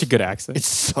 It's such a good accent. It's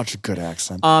such a good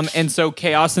accent. And so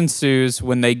chaos ensues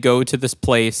when they go to this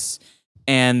place,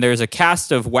 and there's a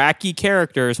cast of wacky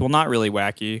characters. Well, not really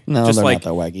wacky. No, just they're like, not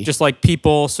that wacky. Just like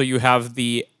people. So you have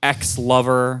the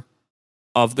ex-lover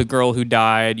of the girl who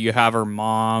died. You have her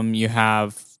mom. You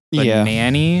have the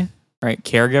nanny, right?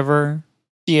 Caregiver.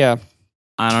 Yeah.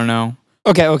 I don't know.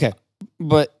 Okay.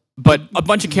 But a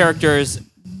bunch of characters,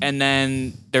 and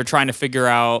then they're trying to figure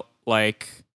out like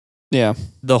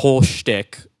the whole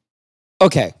shtick.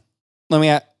 Okay.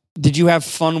 Did you have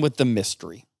fun with the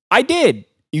mystery? I did.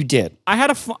 You did. I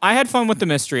had fun with the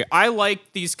mystery. I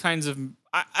like these kinds of.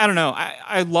 I don't know.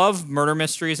 I love murder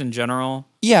mysteries in general.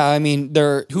 Yeah, I mean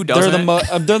they're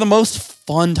the most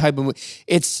fun type of movie.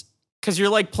 It's because you're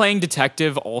like playing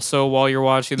detective also while you're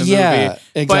watching the movie. Yeah,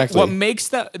 exactly. But what makes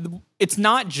that? It's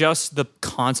not just the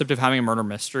concept of having a murder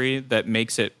mystery that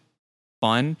makes it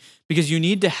fun, because you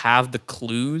need to have the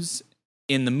clues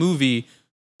in the movie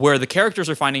where the characters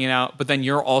are finding it out, but then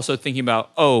you're also thinking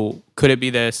about, oh, could it be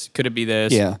this? Could it be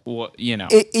this? Yeah. You know.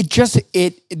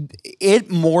 It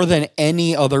more than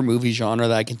any other movie genre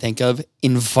that I can think of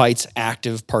invites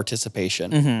active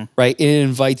participation, right? It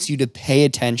invites you to pay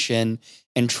attention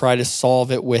and try to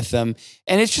solve it with them.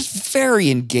 And it's just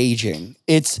very engaging.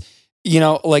 It's,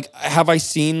 like, have I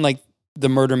seen like the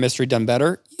murder mystery done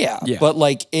better? Yeah. But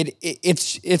like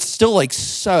it's still like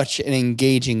such an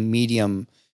engaging medium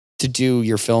to do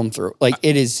your film through. Like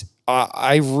it is,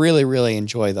 I really, really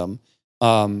enjoy them.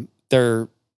 They're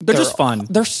just fun.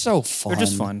 They're so fun. They're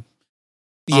just fun.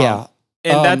 Yeah.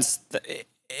 And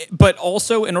but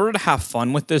also in order to have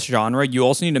fun with this genre, you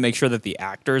also need to make sure that the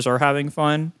actors are having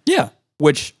fun. Yeah.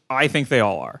 Which I think they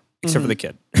all are, except for the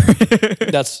kid.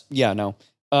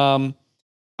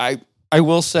 I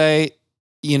will say,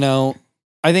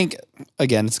 I think,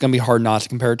 again, it's going to be hard not to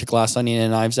compare it to Glass Onion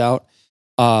and Knives Out.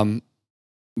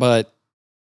 But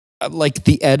like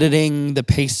the editing, the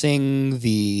pacing,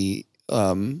 the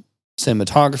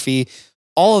cinematography,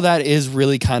 all of that is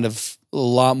really kind of a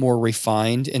lot more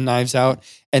refined in Knives Out.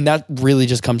 And that really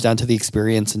just comes down to the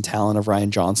experience and talent of Rian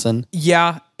Johnson.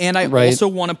 Yeah. And I also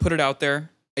want to put it out there.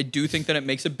 I do think that it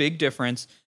makes a big difference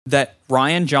that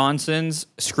Rian Johnson's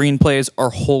screenplays are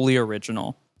wholly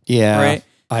original. Yeah. Right?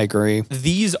 I agree.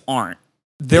 These aren't.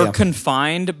 They're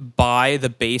confined by the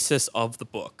basis of the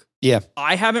book. Yeah.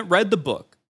 I haven't read the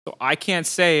book, so I can't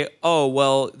say, oh,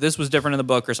 well, this was different in the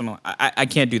book or something. I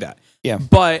can't do that. Yeah.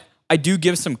 But I do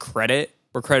give some credit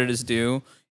where credit is due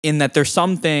in that there's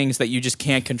some things that you just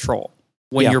can't control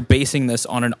when you're basing this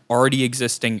on an already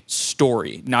existing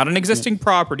story, not an existing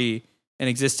property, an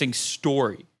existing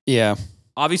story. Yeah.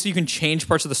 Obviously, you can change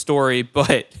parts of the story,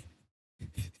 but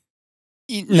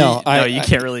you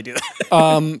can't really do that.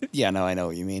 I know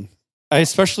what you mean.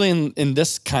 Especially in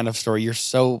this kind of story, you're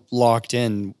so locked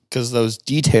in because those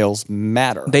details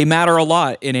matter. They matter a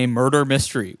lot in a murder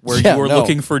mystery where you are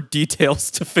looking for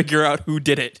details to figure out who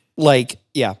did it. Like,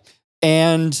 yeah.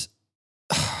 And,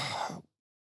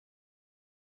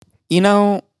 you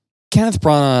know, Kenneth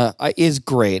Branagh is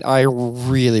great. I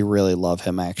really, really love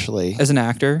him, actually. As an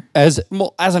actor? As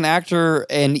an actor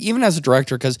and even as a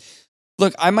director, because,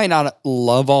 look, I might not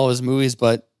love all his movies,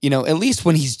 but, you know, at least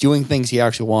when he's doing things he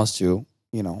actually wants to,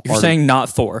 you know. You're saying not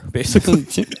Thor, basically.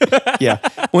 Yeah.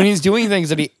 When he's doing things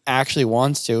that he actually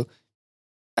wants to,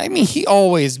 I mean, he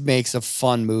always makes a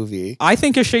fun movie. I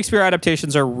think his Shakespeare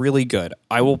adaptations are really good.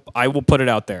 I will put it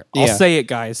out there. I'll say it,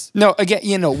 guys. No, again,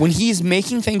 you know, when he's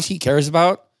making things he cares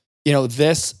about, you know,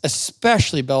 this,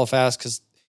 especially Belfast, because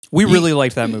we really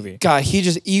liked that movie. God,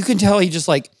 you can tell he just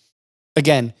like,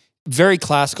 again, very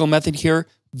classical method here,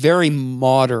 very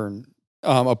modern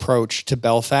approach to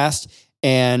Belfast,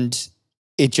 and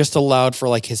it just allowed for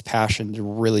like his passion to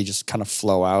really just kind of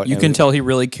flow out. You can tell he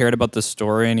really cared about the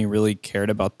story, and he really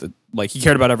cared about he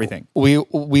cared about everything. We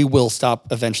will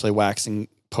stop eventually waxing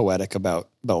poetic about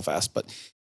Belfast, but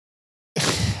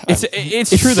it's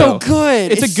true so though.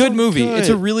 Good. It's a good movie. It's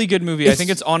a really good movie. I think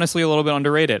it's honestly a little bit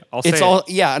underrated.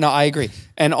 Yeah, no, I agree.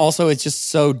 And also it's just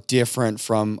so different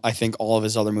from I think all of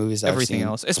his other movies everything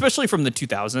else, especially from the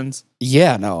 2000s.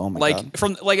 Yeah, no, oh my god. Like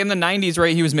from like in the 90s,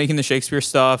 right? He was making the Shakespeare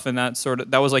stuff and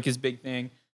that was like his big thing.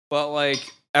 But like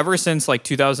ever since like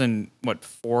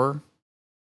 2004,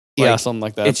 yeah, something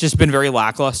like that. It's just been very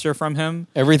lackluster from him.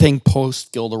 Everything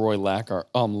post Gilderoy Lockhart.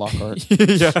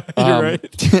 Yeah, you're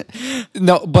right.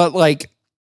 No, but like,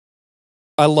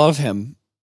 I love him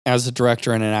as a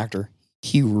director and an actor.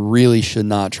 He really should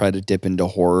not try to dip into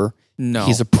horror. No.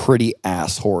 He's a pretty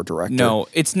ass horror director. No,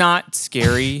 it's not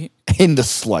scary. In the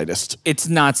slightest. It's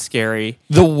not scary.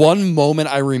 The one moment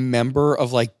I remember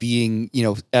of like being, you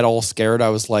know, at all scared, I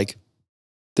was like,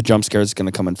 the jump scare is going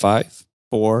to come in 5,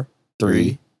 4,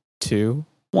 3, 2,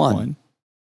 1.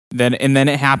 Then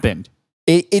it happened.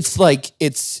 It's like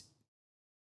it's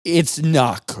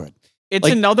not good. It's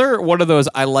like, another one of those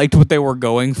I liked what they were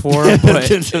going for,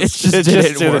 but it just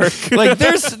didn't work. Like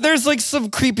there's like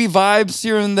some creepy vibes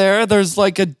here and there. There's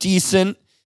like a decent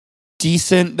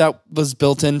that was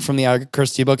built in from the Agatha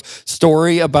Christie book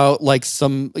story about like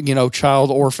some, you know, child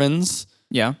orphans.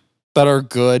 Yeah. That are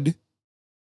good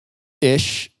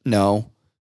ish. No,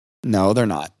 they're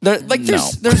not.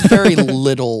 There's very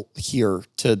little here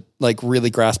to like really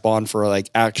grasp on for like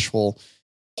actual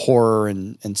horror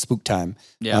and spook time.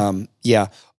 Yeah. Yeah.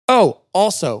 Oh,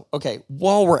 also, okay,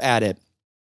 while we're at it,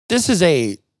 this is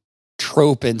a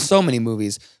trope in so many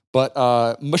movies, but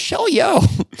Michelle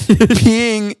Yeoh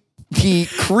being the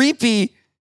creepy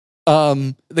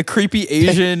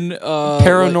Asian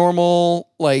paranormal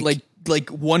like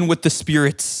one with the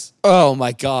spirits. Oh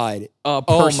my god. Person.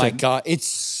 Oh my god. It's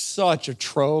such a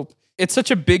trope. It's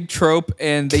such a big trope,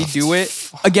 and they do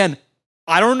it again.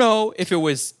 I don't know if it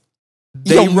was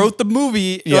they wrote the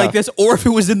movie like this, or if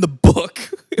it was in the book.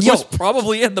 It was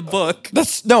probably in the book.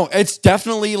 It's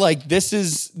definitely like this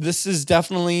is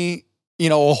definitely, you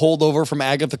know, a holdover from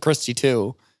Agatha Christie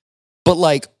too. But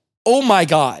like, oh my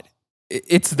god,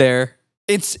 it's there.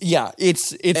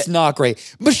 It's not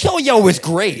great. Michelle Yeoh is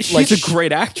great. She's a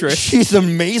great actress. She's an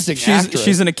amazing actress.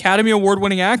 She's an Academy Award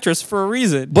winning actress for a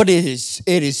reason. But it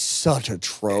is such a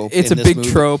trope. It's a big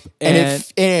movie. Trope, and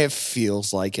it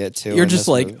feels like it too. You're just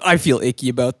like, I feel icky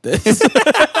about this.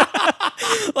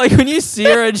 Like when you see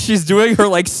her and she's doing her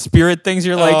like spirit things,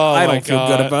 you're like, I don't feel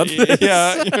good about this.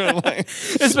 Yeah, you're like,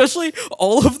 especially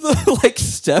all of the like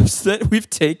steps that we've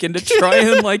taken to try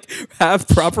and like have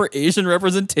proper Asian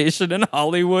representation in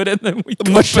Hollywood, and then we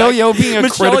Michelle Yeoh being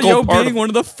being one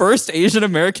of the first Asian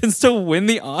Americans to win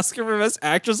the Oscar for Best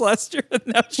Actress last year, and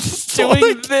now she's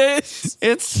doing this.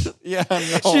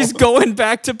 She's going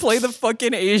back to play the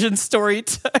fucking Asian fortune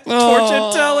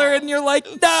teller, and you're like,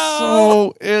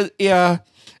 no.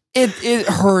 It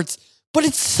hurts, but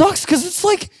it sucks because it's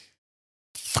like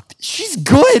she's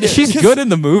good. She's good in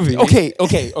the movie.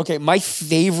 Okay. My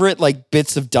favorite like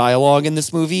bits of dialogue in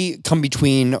this movie come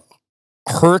between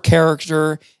her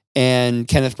character and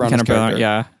Kenneth Branagh's character.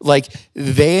 Yeah, like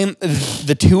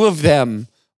the two of them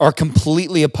are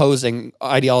completely opposing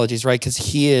ideologies, right? Because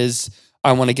he is,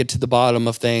 I want to get to the bottom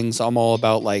of things. I'm all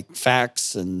about like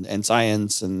facts and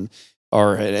science and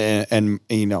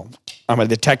you know, I'm a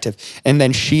detective. And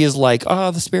then she is like,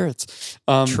 the spirits.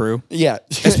 True. Yeah.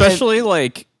 Especially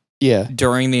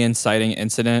during the inciting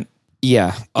incident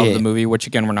of the movie, which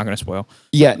again, we're not going to spoil.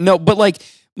 Yeah, no, but like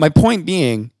my point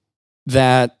being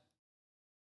that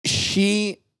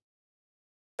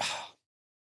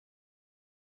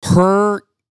her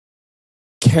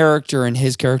character and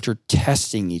his character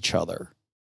testing each other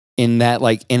in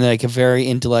a very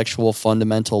intellectual,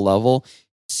 fundamental level.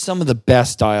 Some of the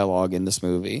best dialogue in this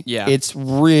movie. Yeah. It's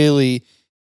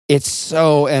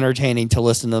so entertaining to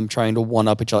listen to them trying to one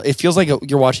up each other. It feels like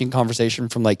you're watching a conversation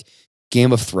from like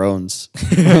Game of Thrones,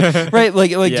 right?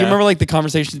 Like, do you remember like the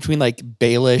conversation between like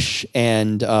Baelish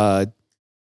and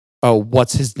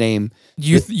what's his name?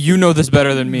 You know this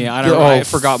better than me. I don't know. I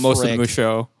forgot most of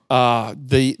Musho.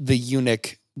 The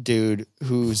eunuch dude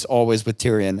who's always with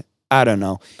Tyrion. I don't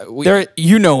know.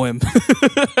 You know him.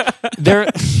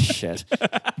 Shit.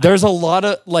 There's a lot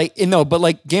of but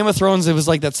like Game of Thrones, it was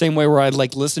like that same way where I'd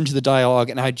like listen to the dialogue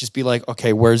and I'd just be like,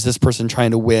 okay, where's this person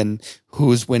trying to win?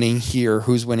 Who's winning here?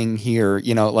 Who's winning here?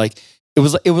 You know, like it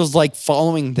was like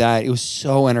following that. It was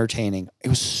so entertaining. It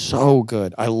was so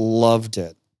good. I loved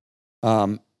it.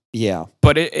 Yeah.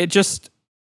 But it just,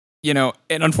 and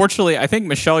unfortunately, I think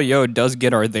Michelle Yeoh does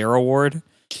get our There award.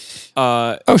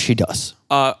 She does.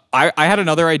 I had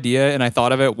another idea and I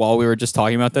thought of it while we were just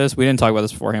talking about this. We didn't talk about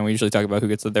this beforehand. We usually talk about who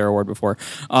gets the There award before.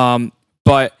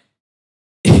 But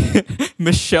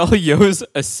Michelle Yeoh's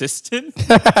assistant,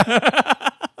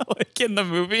 like in the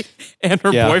movie, and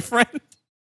her boyfriend.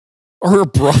 Or her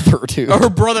brother, too. Or her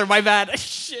brother, my bad.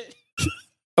 Shit.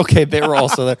 Okay, they were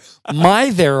also there. My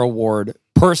There award,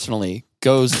 personally,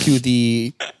 goes to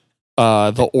the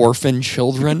orphan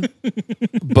children,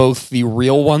 both the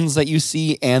real ones that you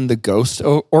see and the ghost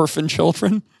orphan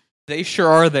children. They sure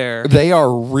are there. They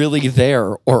are really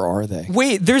there, or are they?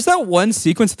 Wait, there's that one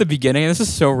sequence at the beginning, and this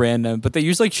is so random, but they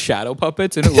use like shadow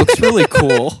puppets, and it looks really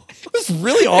cool. It was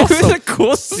really awesome. It was a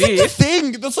cool scene. That's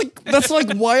like the thing. That's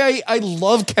like why I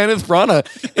love Kenneth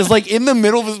Branagh. Is like in the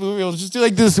middle of this movie, I'll just do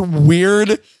like this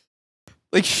weird,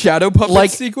 like shadow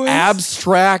puppet sequence,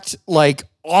 abstract, like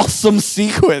awesome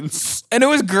sequence, and it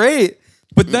was great.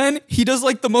 But then he does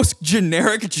like the most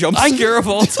generic jump scare of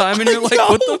all time, and you're like,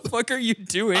 what the fuck are you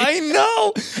doing? I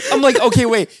know. I'm like, okay,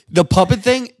 wait. The puppet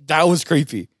thing, that was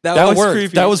creepy. That worked.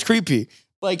 Creepy. That was creepy.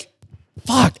 Like,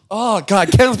 fuck. Oh, God.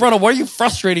 Kenneth Branagh, why are you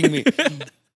frustrating me?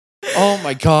 Oh,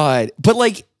 my God. But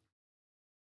like,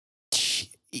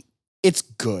 it's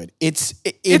good. It's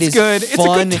good. It's a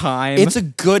good time. It's a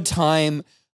good time.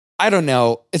 I don't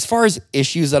know. As far as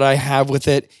issues that I have with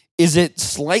it, is it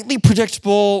slightly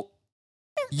predictable?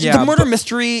 Yeah, the murder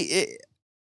mystery,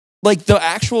 like the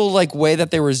actual like way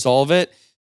that they resolve it,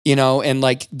 and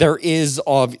like there is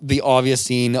the obvious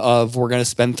scene of we're going to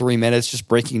spend 3 minutes just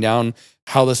breaking down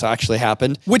how this actually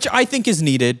happened, which I think is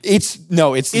needed. It's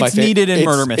needed in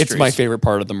murder mysteries. It's my favorite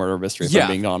part of the murder mystery, if I'm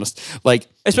being honest. Like,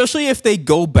 especially if they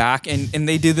go back and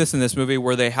they do this in this movie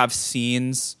where they have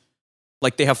scenes.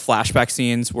 Like they have flashback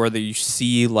scenes where you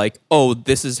see like, oh,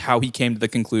 this is how he came to the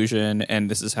conclusion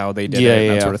and this is how they did it,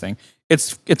 and that sort of thing.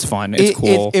 It's fun. It's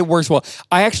cool. It works well.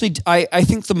 I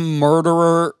think the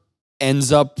murderer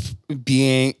ends up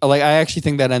being like, I actually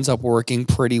think that ends up working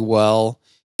pretty well.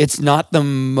 It's not the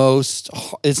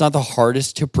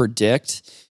hardest to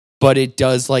predict, but it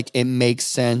does it makes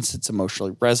sense. It's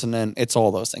emotionally resonant. It's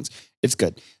all those things. It's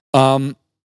good.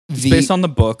 It's based on the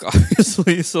book,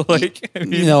 obviously. So,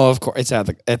 of course, it's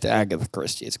at the Agatha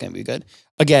Christie. It's going to be good.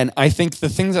 Again, I think the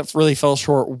things that really fell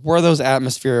short were those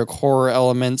atmospheric horror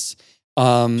elements.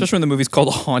 Especially when the movie's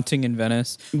called Haunting in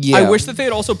Venice. Yeah. I wish that they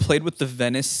had also played with the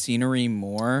Venice scenery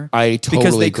more. I totally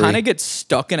because they agree. kind of get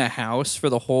stuck in a house for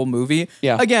the whole movie.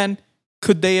 Yeah. Again,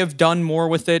 could they have done more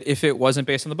with it if it wasn't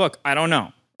based on the book? I don't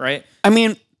know. Right? I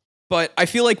mean, but I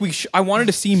feel like I wanted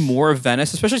to see more of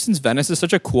Venice, especially since Venice is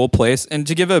such a cool place. And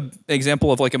to give an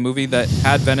example of like a movie that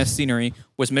had Venice scenery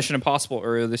was Mission Impossible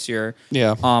earlier this year.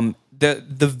 Yeah.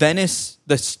 The Venice,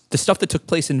 the stuff that took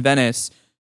place in Venice,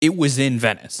 it was in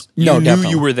Venice. You knew definitely.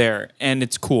 You were there, and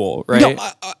it's cool, right? No,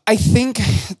 I think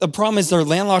the problem is they're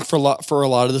landlocked for a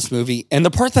lot of this movie, and the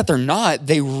part that they're not,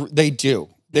 they do.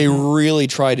 They really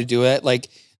try to do it. Like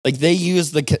they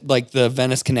use the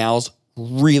Venice canals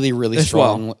really, really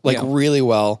strong, really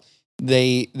well.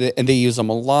 They use them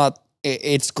a lot.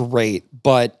 It's great,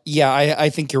 but yeah, I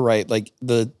think you're right. Like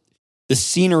the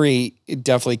scenery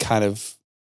definitely kind of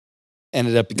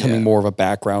ended up becoming more of a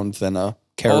background than a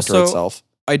character itself.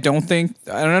 I don't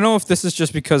know if this is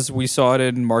just because we saw it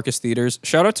in Marcus Theaters.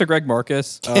 Shout out to Greg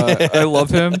Marcus. I love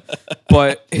him.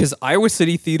 But his Iowa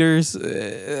City theaters,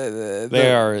 the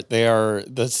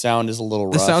sound is a little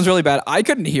rough. The sound's really bad. I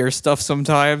couldn't hear stuff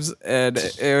sometimes, and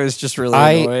it was just really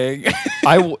annoying.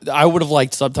 I would have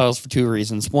liked subtitles for two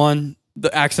reasons. One,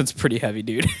 the accent's pretty heavy,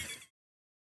 dude.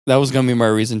 That was going to be my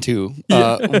reason too.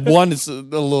 One, it's a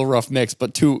little rough mix,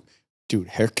 but two, dude,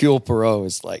 Hercule Poirot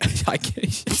is like I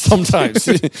can't. sometimes,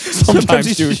 dude,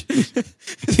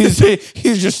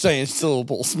 he's just saying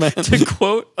syllables, man. To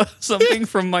quote something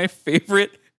from my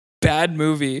favorite bad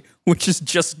movie, which is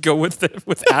Just Go With It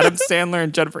with Adam Sandler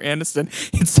and Jennifer Aniston,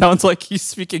 it sounds like he's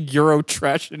speaking Euro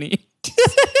trash-y.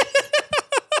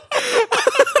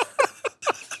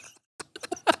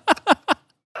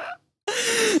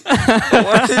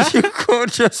 Why did you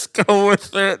just go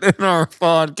with it in our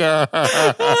podcast?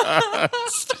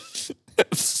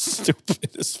 That's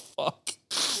stupid as fuck.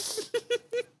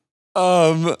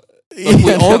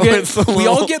 We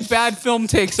all get bad film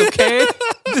takes, okay?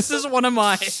 This is one of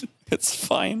mine. It's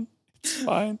fine. It's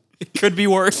fine. It could be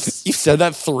worse. You've said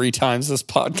that 3 times this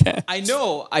podcast. I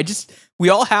know. We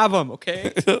all have them,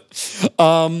 okay?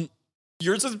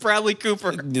 Yours is Bradley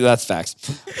Cooper. That's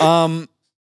facts.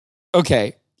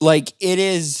 Okay. Like, it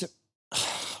is...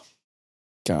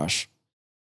 Gosh.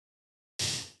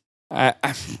 I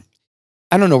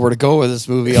don't know where to go with this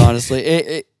movie,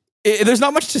 honestly. There's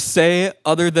not much to say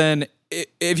other than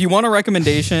if you want a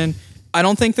recommendation, I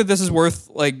don't think that this is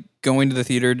worth like going to the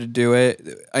theater to do it.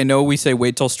 I know we say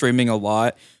wait till streaming a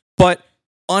lot, but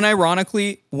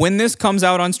unironically, when this comes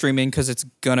out on streaming, because it's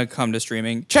gonna come to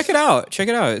streaming, check it out. It's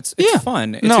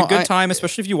fun. It's a good time,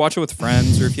 especially if you watch it with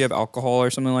friends or if you have alcohol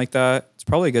or something like that. It's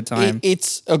probably a good time.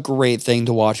 It's a great thing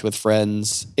to watch with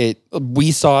friends.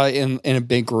 We saw it in a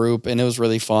big group and it was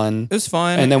really fun. It was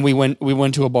fun. And then we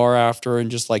went to a bar after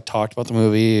and just like talked about the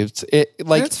movie.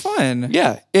 It's fun.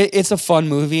 Yeah, it's a fun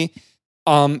movie.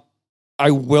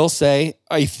 I will say,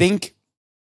 I think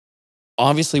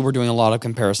obviously we're doing a lot of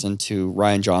comparison to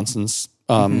Rian Johnson's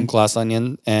Glass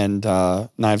Onion and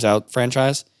Knives Out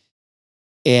franchise.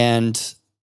 And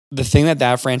the thing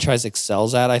that franchise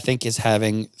excels at, I think, is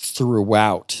having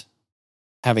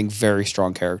very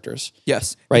strong characters.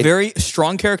 Yes. Right? Very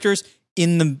strong characters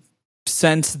in the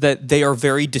sense that they are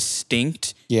very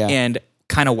distinct and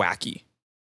kind of wacky.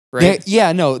 Right?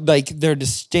 They're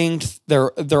distinct.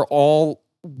 They're all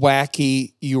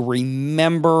wacky. You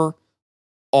remember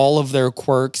all of their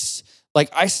quirks. Like,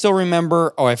 I still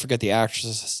remember, I forget the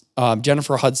actress.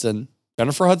 Jennifer Hudson.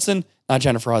 Not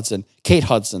Jennifer Hudson. Kate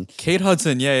Hudson. Kate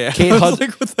Hudson, yeah. Kate Hudson.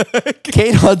 Like, what the heck?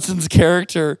 Kate Hudson's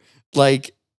character,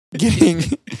 like, getting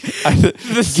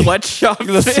the sweatshop.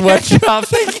 The sweatshop.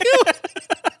 Thank you.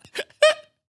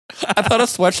 I thought a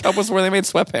sweatshop was where they made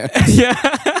sweatpants. Yeah.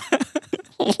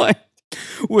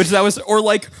 Or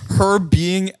like her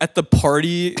being at the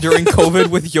party during COVID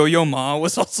with Yo-Yo Ma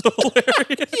was also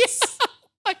hilarious. Yeah. Oh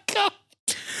my God.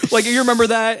 Like, you remember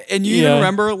that? And you even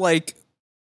remember, like,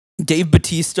 Dave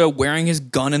Bautista wearing his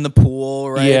gun in the pool,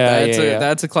 right?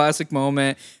 That's a classic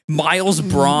moment. Miles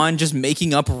Braun just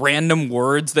making up random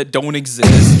words that don't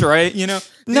exist, right? You know?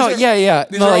 These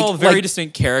are all very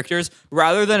distinct characters.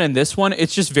 Rather than in this one,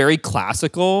 it's just very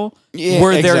classical,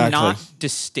 where they're not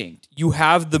distinct. You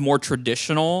have the more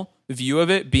traditional view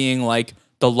of it being like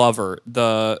the lover,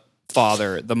 the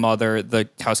father, the mother, the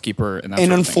housekeeper, and that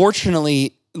sort of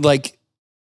unfortunately, like,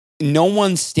 no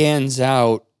one stands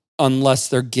out unless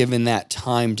they're given that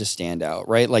time to stand out,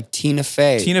 right? Like Tina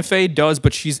Fey. Tina Fey does,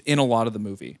 but she's in a lot of the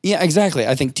movie. Yeah, exactly.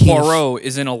 I think Poirot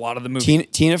is in a lot of the movie.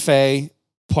 Tina Fey,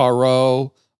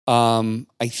 Poirot, I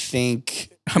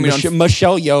think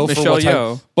Michelle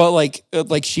Yeoh. But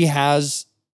like she has,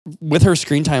 with her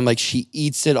screen time, like she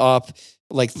eats it up.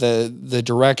 Like the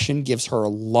direction gives her a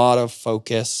lot of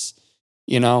focus,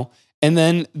 you know? And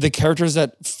then the characters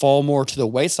that fall more to the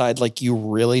wayside, like you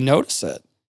really notice it.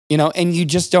 You know, and you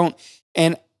just don't,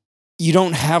 and you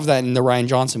don't have that in the Rian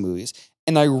Johnson movies.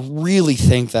 And I really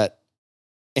think that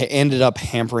it ended up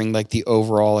hampering like the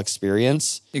overall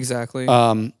experience. Exactly.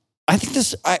 I think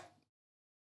this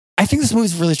movie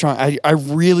is really strong. I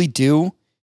really do,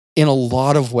 in a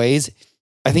lot of ways.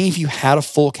 I think if you had a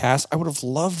full cast, I would have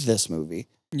loved this movie.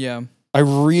 Yeah. I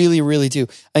really, really do.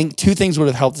 I think 2 things would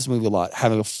have helped this movie a lot: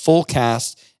 having a full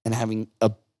cast and having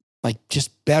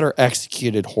just better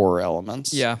executed horror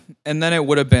elements. Yeah. And then it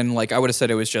would have been like, I would have said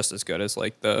it was just as good as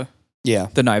like the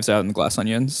Knives Out and the Glass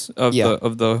Onions of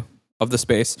the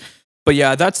space. But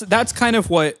yeah, that's kind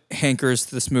of what hankers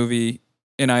this movie.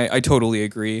 And I totally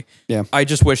agree. Yeah. I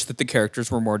just wish that the characters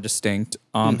were more distinct.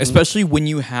 Especially when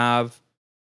you have,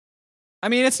 I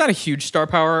mean, it's not a huge star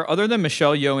power other than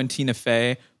Michelle Yeoh and Tina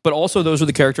Fey, but also those are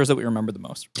the characters that we remember the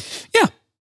most. Yeah.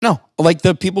 No, like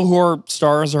the people who are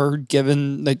stars are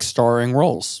given like starring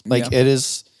roles. Like it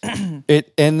is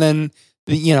it, and then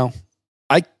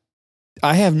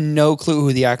I have no clue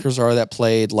who the actors are that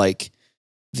played like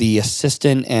the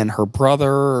assistant and her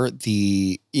brother.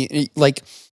 The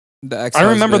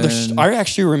ex-husband. I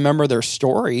actually remember their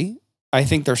story. I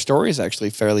think their story is actually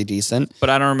fairly decent. But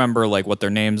I don't remember like what their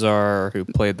names are or who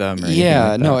played them. Or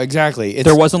yeah, like no, exactly.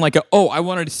 There wasn't like I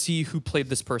wanted to see who played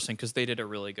this person because they did a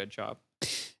really good job.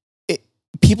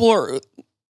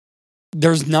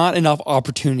 There's not enough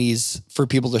opportunities for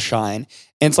people to shine.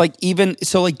 And it's like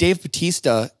like Dave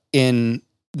Bautista in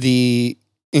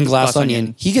Glass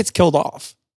Onion, he gets killed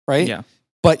off, right? Yeah.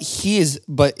 But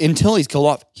until he's killed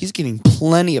off, he's getting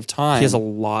plenty of time. He has a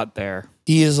lot there.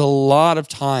 He has a lot of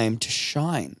time to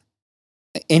shine.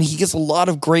 And he gets a lot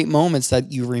of great moments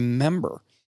that you remember.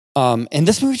 And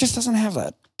this movie just doesn't have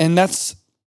that. And that's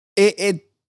it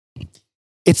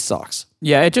sucks.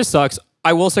 Yeah, it just sucks.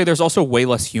 I will say there's also way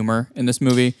less humor in this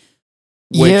movie.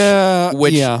 Which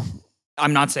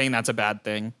I'm not saying that's a bad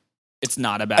thing. It's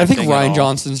not a bad thing. I think Ryan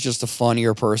Johnson's just a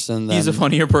funnier person. He's a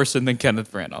funnier person than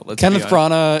Kenneth Branagh. Kenneth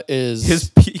Branagh is...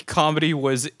 His peak comedy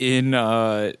was in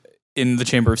The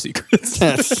Chamber of Secrets.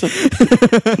 Yeah,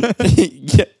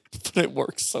 but it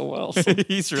works so well. So.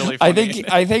 He's really funny.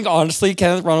 I think honestly,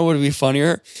 Kenneth Branagh would be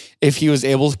funnier if he was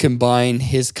able to combine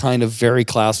his kind of very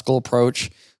classical approach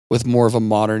with more of a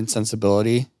modern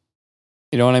sensibility.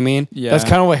 You know what I mean? Yeah. That's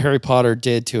kind of what Harry Potter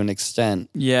did to an extent.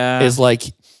 Yeah. Is like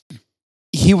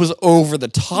he was over the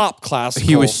top classical.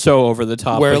 He was so over the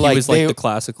top. Where he was like the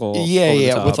classical.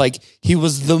 Yeah. With like he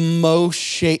was the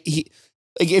most like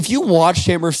if you watch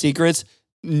Chamber of Secrets,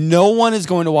 no one is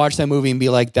going to watch that movie and be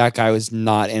like, that guy was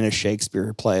not in a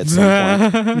Shakespeare play at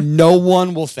some point. No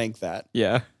one will think that.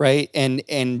 Yeah. Right.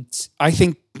 And I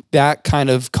think that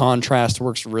kind of contrast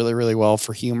works really, really well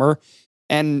for humor.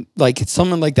 And like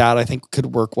someone like that, I think could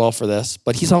work well for this.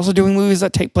 But he's also doing movies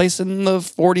that take place in the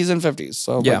 40s and 50s.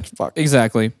 So yeah, like, fuck.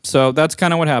 Exactly. So that's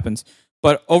kind of what happens.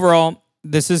 But overall,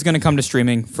 this is going to come to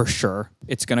streaming for sure.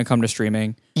 It's going to come to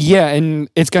streaming. Yeah, and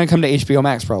it's going to come to HBO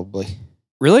Max probably.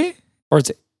 Really? Or is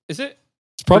it? It's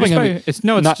probably going to be. It's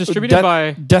distributed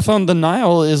by Death on the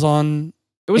Nile is on.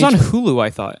 It was on Hulu,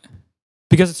 I thought,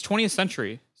 because it's 20th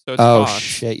Century. So it's Fox.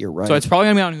 Shit, you're right. So it's probably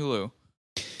gonna be on Hulu.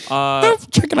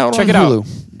 Check it out. Check it out.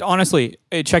 Honestly,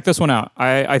 check this one out.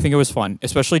 I think it was fun,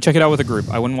 especially check it out with a group.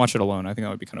 I wouldn't watch it alone. I think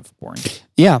that would be kind of boring.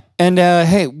 Yeah, and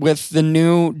hey, with the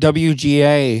new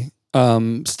WGA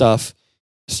stuff,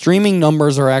 streaming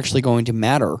numbers are actually going to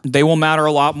matter. They will matter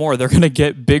a lot more. They're going to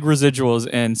get big residuals.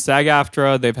 And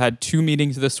SAG-AFTRA, they've had 2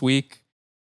 meetings this week.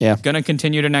 Yeah. Going to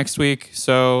continue to next week.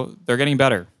 So they're getting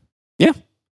better. Yeah.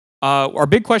 Our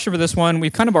big question for this one,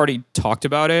 we've kind of already talked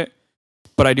about it,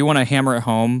 but I do want to hammer it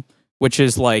home, which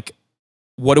is like,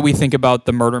 what do we think about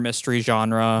the murder mystery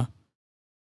genre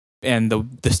and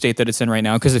the state that it's in right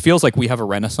now? Because it feels like we have a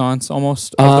renaissance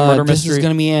almost of the murder mystery. This is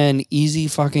going to be an easy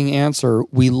fucking answer.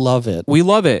 We love it. We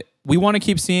love it. We want to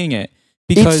keep seeing it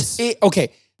because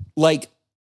okay, like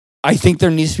I think there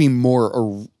needs to be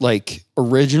more like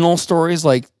original stories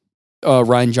like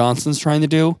Ryan Johnson's trying to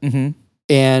do,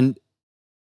 and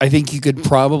I think you could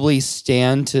probably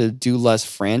stand to do less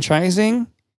franchising.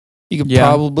 You could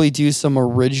probably do some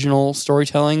original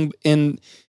storytelling in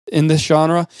this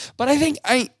genre, but I think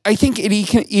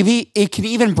it can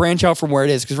even branch out from where it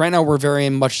is, because right now we're very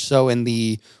much so in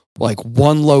the like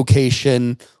one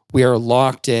location, we are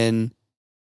locked in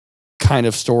kind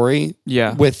of story.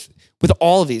 Yeah, with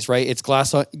all of these, right? It's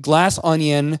Glass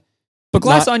Onion, but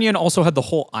Glass Onion also had the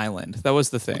whole island. That was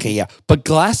the thing. Okay, yeah, but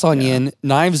Glass Onion,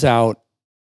 Knives Out,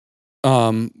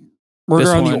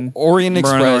 Murder on the Orient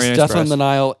Express, Death on the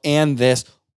Nile, and this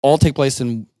all take place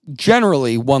in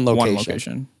generally one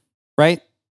location. Right?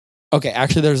 Okay,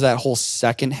 actually there's that whole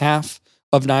second half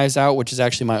of Knives Out, which is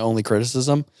actually my only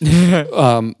criticism.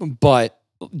 But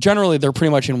generally they're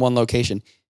pretty much in one location.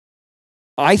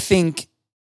 I think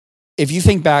if you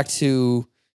think back to,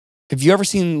 have you ever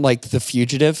seen like The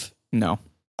Fugitive? No.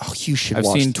 Oh, you should I've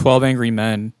watch. seen 12 Angry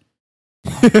Men.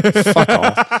 Fuck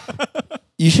off.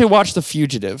 You should watch The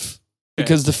Fugitive.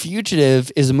 Because The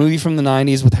Fugitive is a movie from the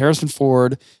 90s with Harrison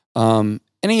Ford.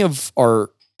 Any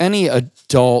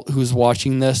adult who's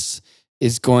watching this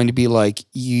is going to be like,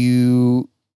 you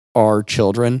are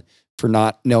children for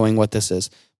not knowing what this is.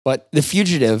 But The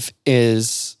Fugitive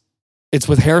it's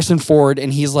with Harrison Ford,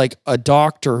 and he's like a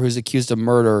doctor who's accused of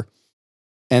murder.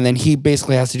 And then he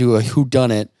basically has to do a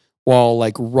whodunit while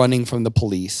like running from the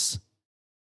police.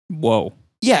 Whoa.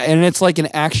 Yeah, and it's like an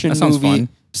action movie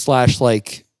 /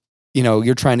 like, you know,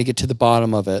 you're trying to get to the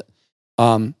bottom of it.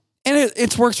 And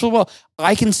it works really well.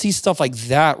 I can see stuff like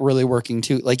that really working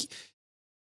too. Like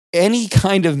any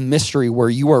kind of mystery where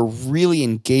you are really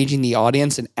engaging the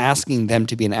audience and asking them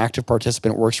to be an active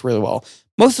participant works really well.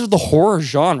 Most of the horror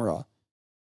genre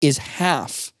is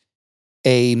half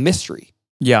a mystery.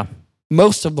 Yeah.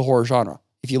 Most of the horror genre,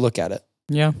 if you look at it.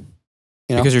 Yeah.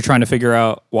 Because you're trying to figure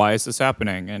out why is this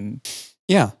happening and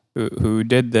yeah, who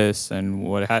did this and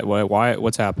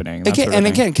what's happening. Again,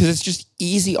 because it's just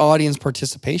easy audience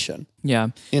participation. Yeah,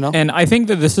 And I think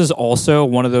that this is also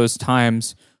one of those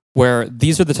times where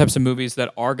these are the types of movies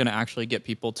that are going to actually get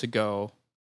people to go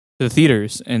to the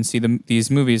theaters and see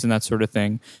these movies and that sort of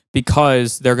thing,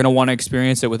 because they're going to want to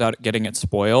experience it without getting it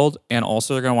spoiled, and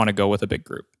also they're going to want to go with a big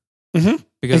group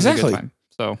because it's a good time.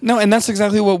 So no, and that's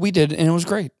exactly what we did, and it was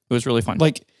great. It was really fun.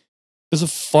 Like, it was a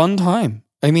fun time.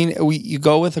 I mean, you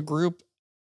go with a group,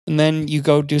 and then you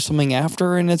go do something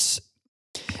after, and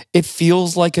it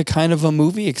feels like a kind of a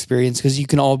movie experience because you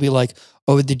can all be like,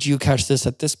 "Oh, did you catch this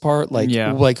at this part? Like,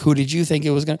 like who did you think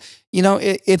it was gonna?"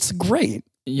 It's great.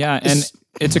 Yeah, and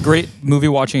it's a great movie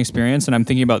watching experience. And I'm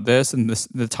thinking about this and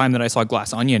the time that I saw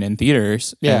Glass Onion in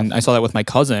theaters, and I saw that with my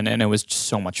cousin, and it was just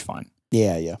so much fun.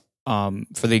 Yeah.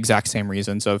 For the exact same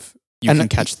reasons of you can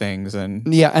catch things and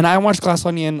and I watched Glass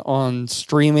Onion on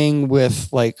streaming with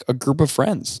like a group of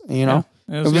friends. It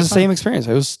was the same experience.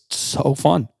 It was so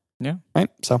fun. Yeah. Right.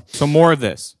 So more of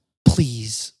this,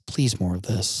 please, more of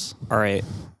this. All right,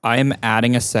 I am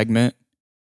adding a segment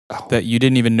that you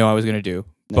didn't even know I was going to do,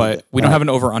 but we don't have an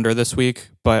over under this week.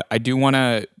 But I do want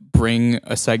to bring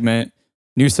a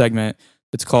new segment.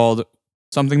 It's called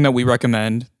Something That We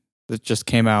Recommend that just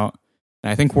came out. And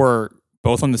I think we're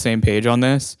both on the same page on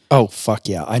this. Oh, fuck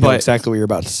yeah. I know exactly what you're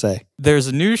about to say. There's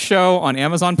a new show on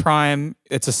Amazon Prime.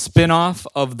 It's a spin-off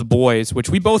of The Boys, which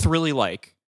we both really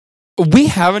like. We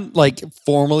haven't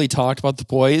formally talked about The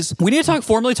Boys. We need to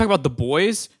formally talk about The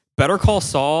Boys, Better Call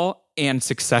Saul, and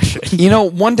Succession.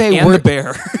 One day and The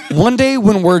Bear. One day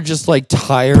when we're just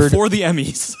tired. Before the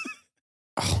Emmys.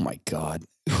 Oh my God.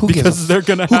 Who gives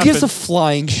a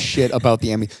flying shit about the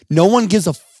Emmys? No one gives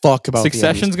a fuck about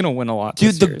Succession's the Emmys. Gonna win a lot.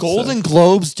 Dude, the Golden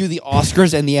Globes do the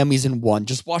Oscars and the Emmys in one.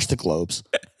 Just watch the Globes.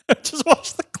 Just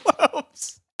watch the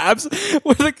Globes.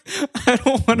 Absolutely. I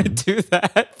don't want to do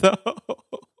that though.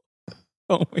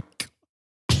 Oh my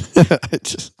God.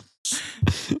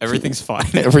 Everything's fine.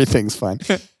 Everything's fine.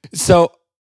 So,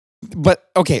 but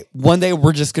okay, one day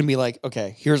we're just going to be like,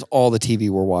 okay, here's all the TV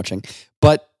we're watching.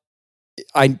 But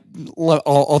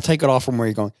I'll take it off from where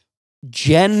you're going.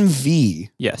 Gen V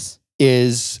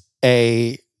is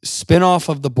a spinoff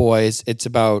of The Boys. It's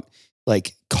about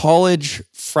college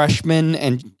freshmen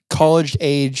and college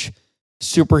age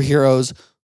superheroes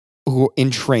who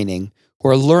in training who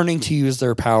are learning to use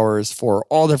their powers for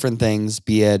all different things,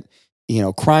 be it,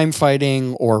 crime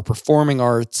fighting or performing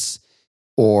arts,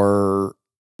 or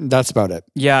that's about it.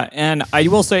 Yeah. And I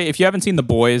will say, if you haven't seen The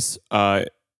Boys, watch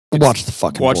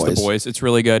The Boys. It's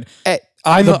really good.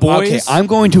 I'm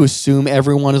going to assume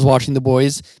everyone is watching The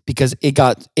Boys because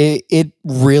it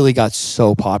really got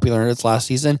so popular in its last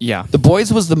season. Yeah. The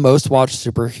Boys was the most watched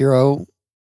superhero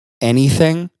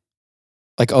anything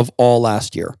of all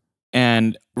last year.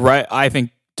 And I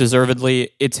think deservedly,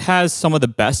 it has some of the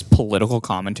best political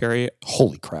commentary.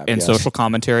 Holy crap. And social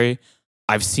commentary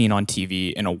I've seen on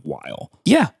TV in a while.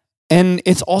 Yeah. And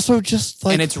it's also just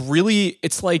and it's really,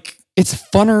 it's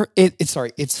funner.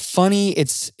 It's funny.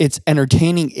 It's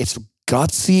entertaining. It's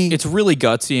gutsy. It's really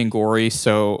gutsy and gory.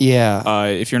 So yeah,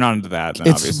 if you're not into that, then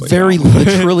it's obviously very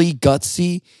literally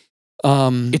gutsy.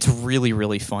 It's really,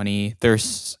 really funny.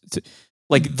 There's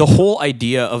the whole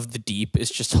idea of the Deep is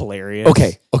just hilarious.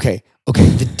 Okay.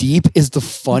 The Deep is the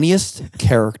funniest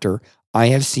character I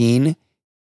have seen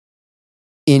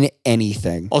in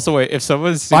anything. Also, wait, if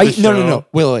someone's no.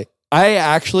 Wait.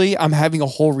 I'm having a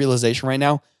whole realization right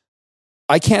now.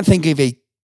 I can't think of a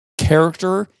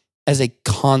character as a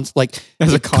concept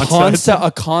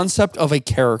of a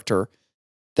character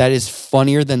that is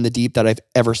funnier than the Deep that I've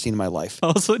ever seen in my life.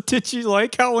 Also, did you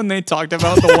like how when they talked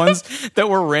about the ones that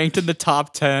were ranked in the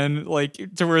top 10,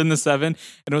 were in the 7, and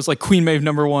it was Queen Maeve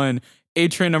number 1,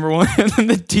 A-Train number 1, and then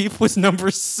the Deep was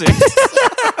number 6.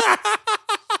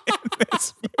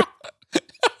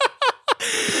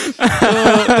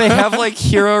 They have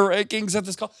hero rankings at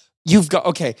this call. You've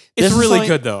got It's really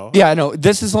good though. Yeah, no.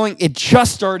 This is only. It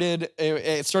just started.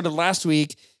 It started last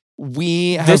week.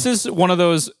 This is one of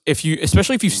those.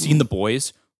 Especially if you've seen The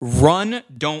Boys, run,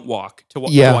 don't walk to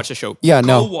watch the show. Yeah,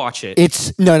 Go watch it.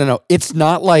 It's no. It's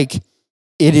not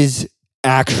it is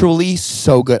actually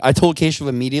so good. I told Keisha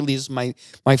immediately. This is my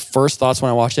first thoughts when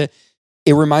I watched it.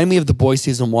 It reminded me of The Boys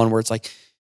season 1, where it's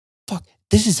fuck,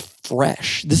 this is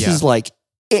fresh. This is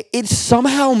it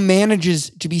somehow manages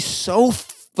to be so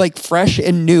fresh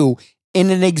and new in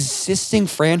an existing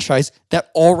franchise that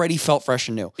already felt fresh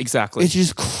and new. Exactly. It's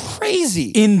just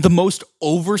crazy. In the most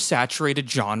oversaturated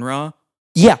genre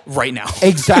right now.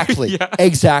 Exactly. Yeah.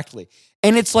 Exactly.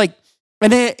 And it's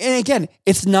And again,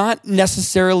 it's not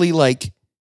necessarily like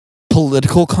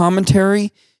political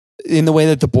commentary in the way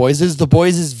that The Boys is. The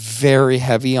Boys is very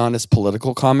heavy on its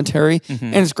political commentary,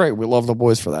 and it's great. We love The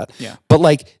Boys for that. Yeah. But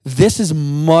like this is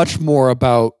much more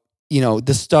about,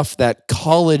 the stuff that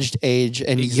college age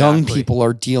and young people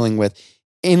are dealing with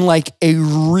in like a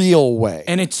real way.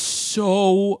 And it's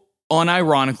so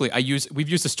unironically, we've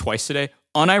used this twice today,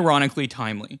 unironically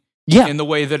timely. Yeah. In the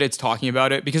way that it's talking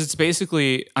about it, because it's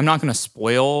basically, I'm not going to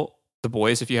spoil The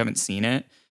Boys if you haven't seen it,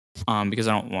 because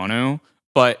I don't want to,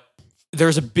 but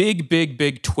there's a big, big,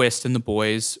 big twist in The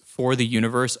Boys for the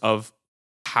universe of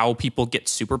how people get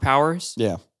superpowers.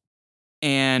 Yeah.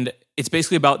 And it's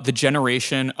basically about the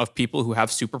generation of people who have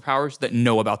superpowers that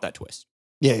know about that twist.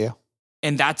 Yeah, yeah.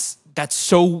 And that's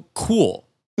so cool.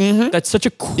 Mm-hmm. That's such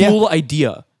a cool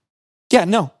idea. Yeah,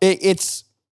 no, it's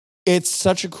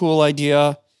such a cool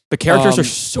idea. The characters are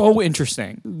so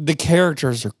interesting. The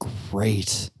characters are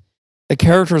great. The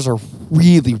characters are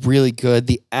really, really good.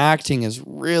 The acting is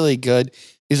really good.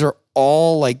 These are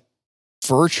all like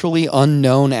virtually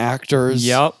unknown actors.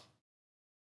 Yep.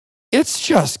 It's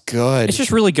just good. It's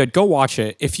just really good. Go watch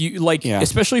it. If you like,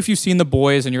 especially if you've seen The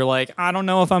Boys and you're like, I don't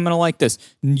know if I'm going to like this.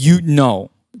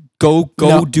 Go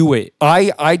do it.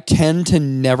 I tend to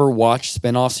never watch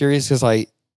spinoff series because I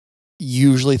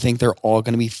usually think they're all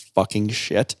going to be fucking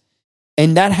shit.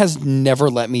 And that has never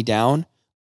let me down.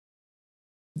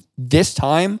 This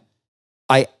time,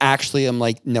 I actually am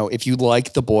like, no, if you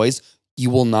like The Boys, you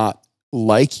will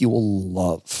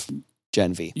love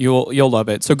Gen V. You'll love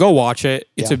it. So go watch it.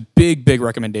 It's a big, big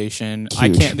recommendation.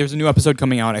 Huge. There's a new episode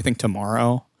coming out, I think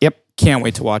tomorrow. Yep. Can't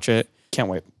wait to watch it. Can't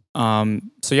wait.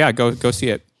 So yeah, go see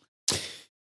it.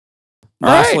 All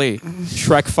Lastly,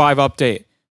 Shrek 5 update.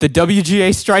 The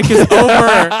WGA strike is over.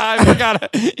 I forgot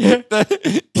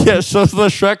it. So the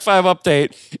Shrek 5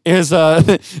 update is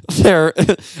they're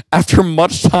after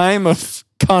much time of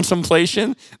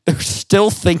contemplation, they're still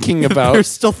thinking about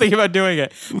doing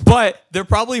it. But they're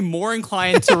probably more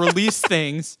inclined to release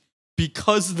things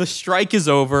because the strike is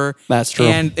over. That's true.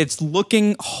 And it's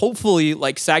looking hopefully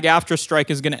like SAG-AFTRA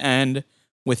strike is going to end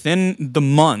within the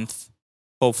month,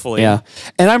 hopefully. Yeah.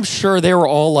 And I'm sure they were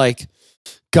all like,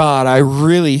 God, I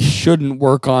really shouldn't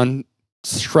work on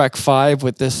Shrek 5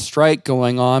 with this strike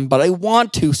going on, but I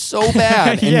want to so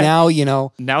bad. And now,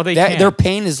 now they can. Their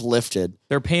pain is lifted.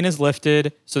 Their pain is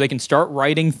lifted, so they can start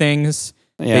writing things.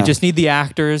 Yeah. They just need the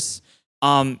actors.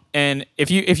 And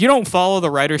if you don't follow the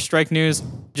writer's strike news,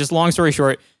 just long story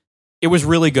short, it was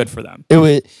really good for them.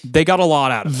 They got a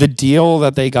lot out of it. The deal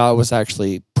that they got was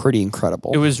actually pretty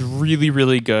incredible. It was really,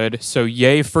 really good. So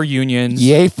yay for unions.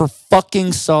 Yay for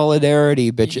fucking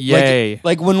solidarity, bitch. Yay.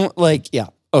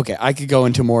 Okay, I could go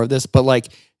into more of this, but like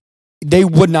they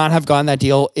would not have gotten that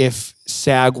deal if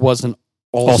SAG wasn't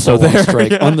also there on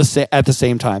strike at the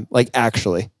same time. Like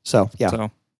actually. So yeah.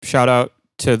 So shout out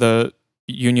to the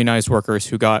unionized workers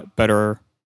who got better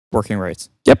working rates.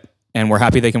 Yep. And we're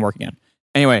happy they can work again.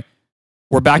 Anyway,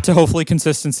 we're back to hopefully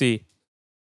consistency.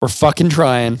 We're fucking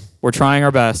trying. We're trying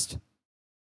our best.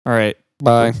 All right.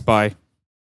 Bye. Bye.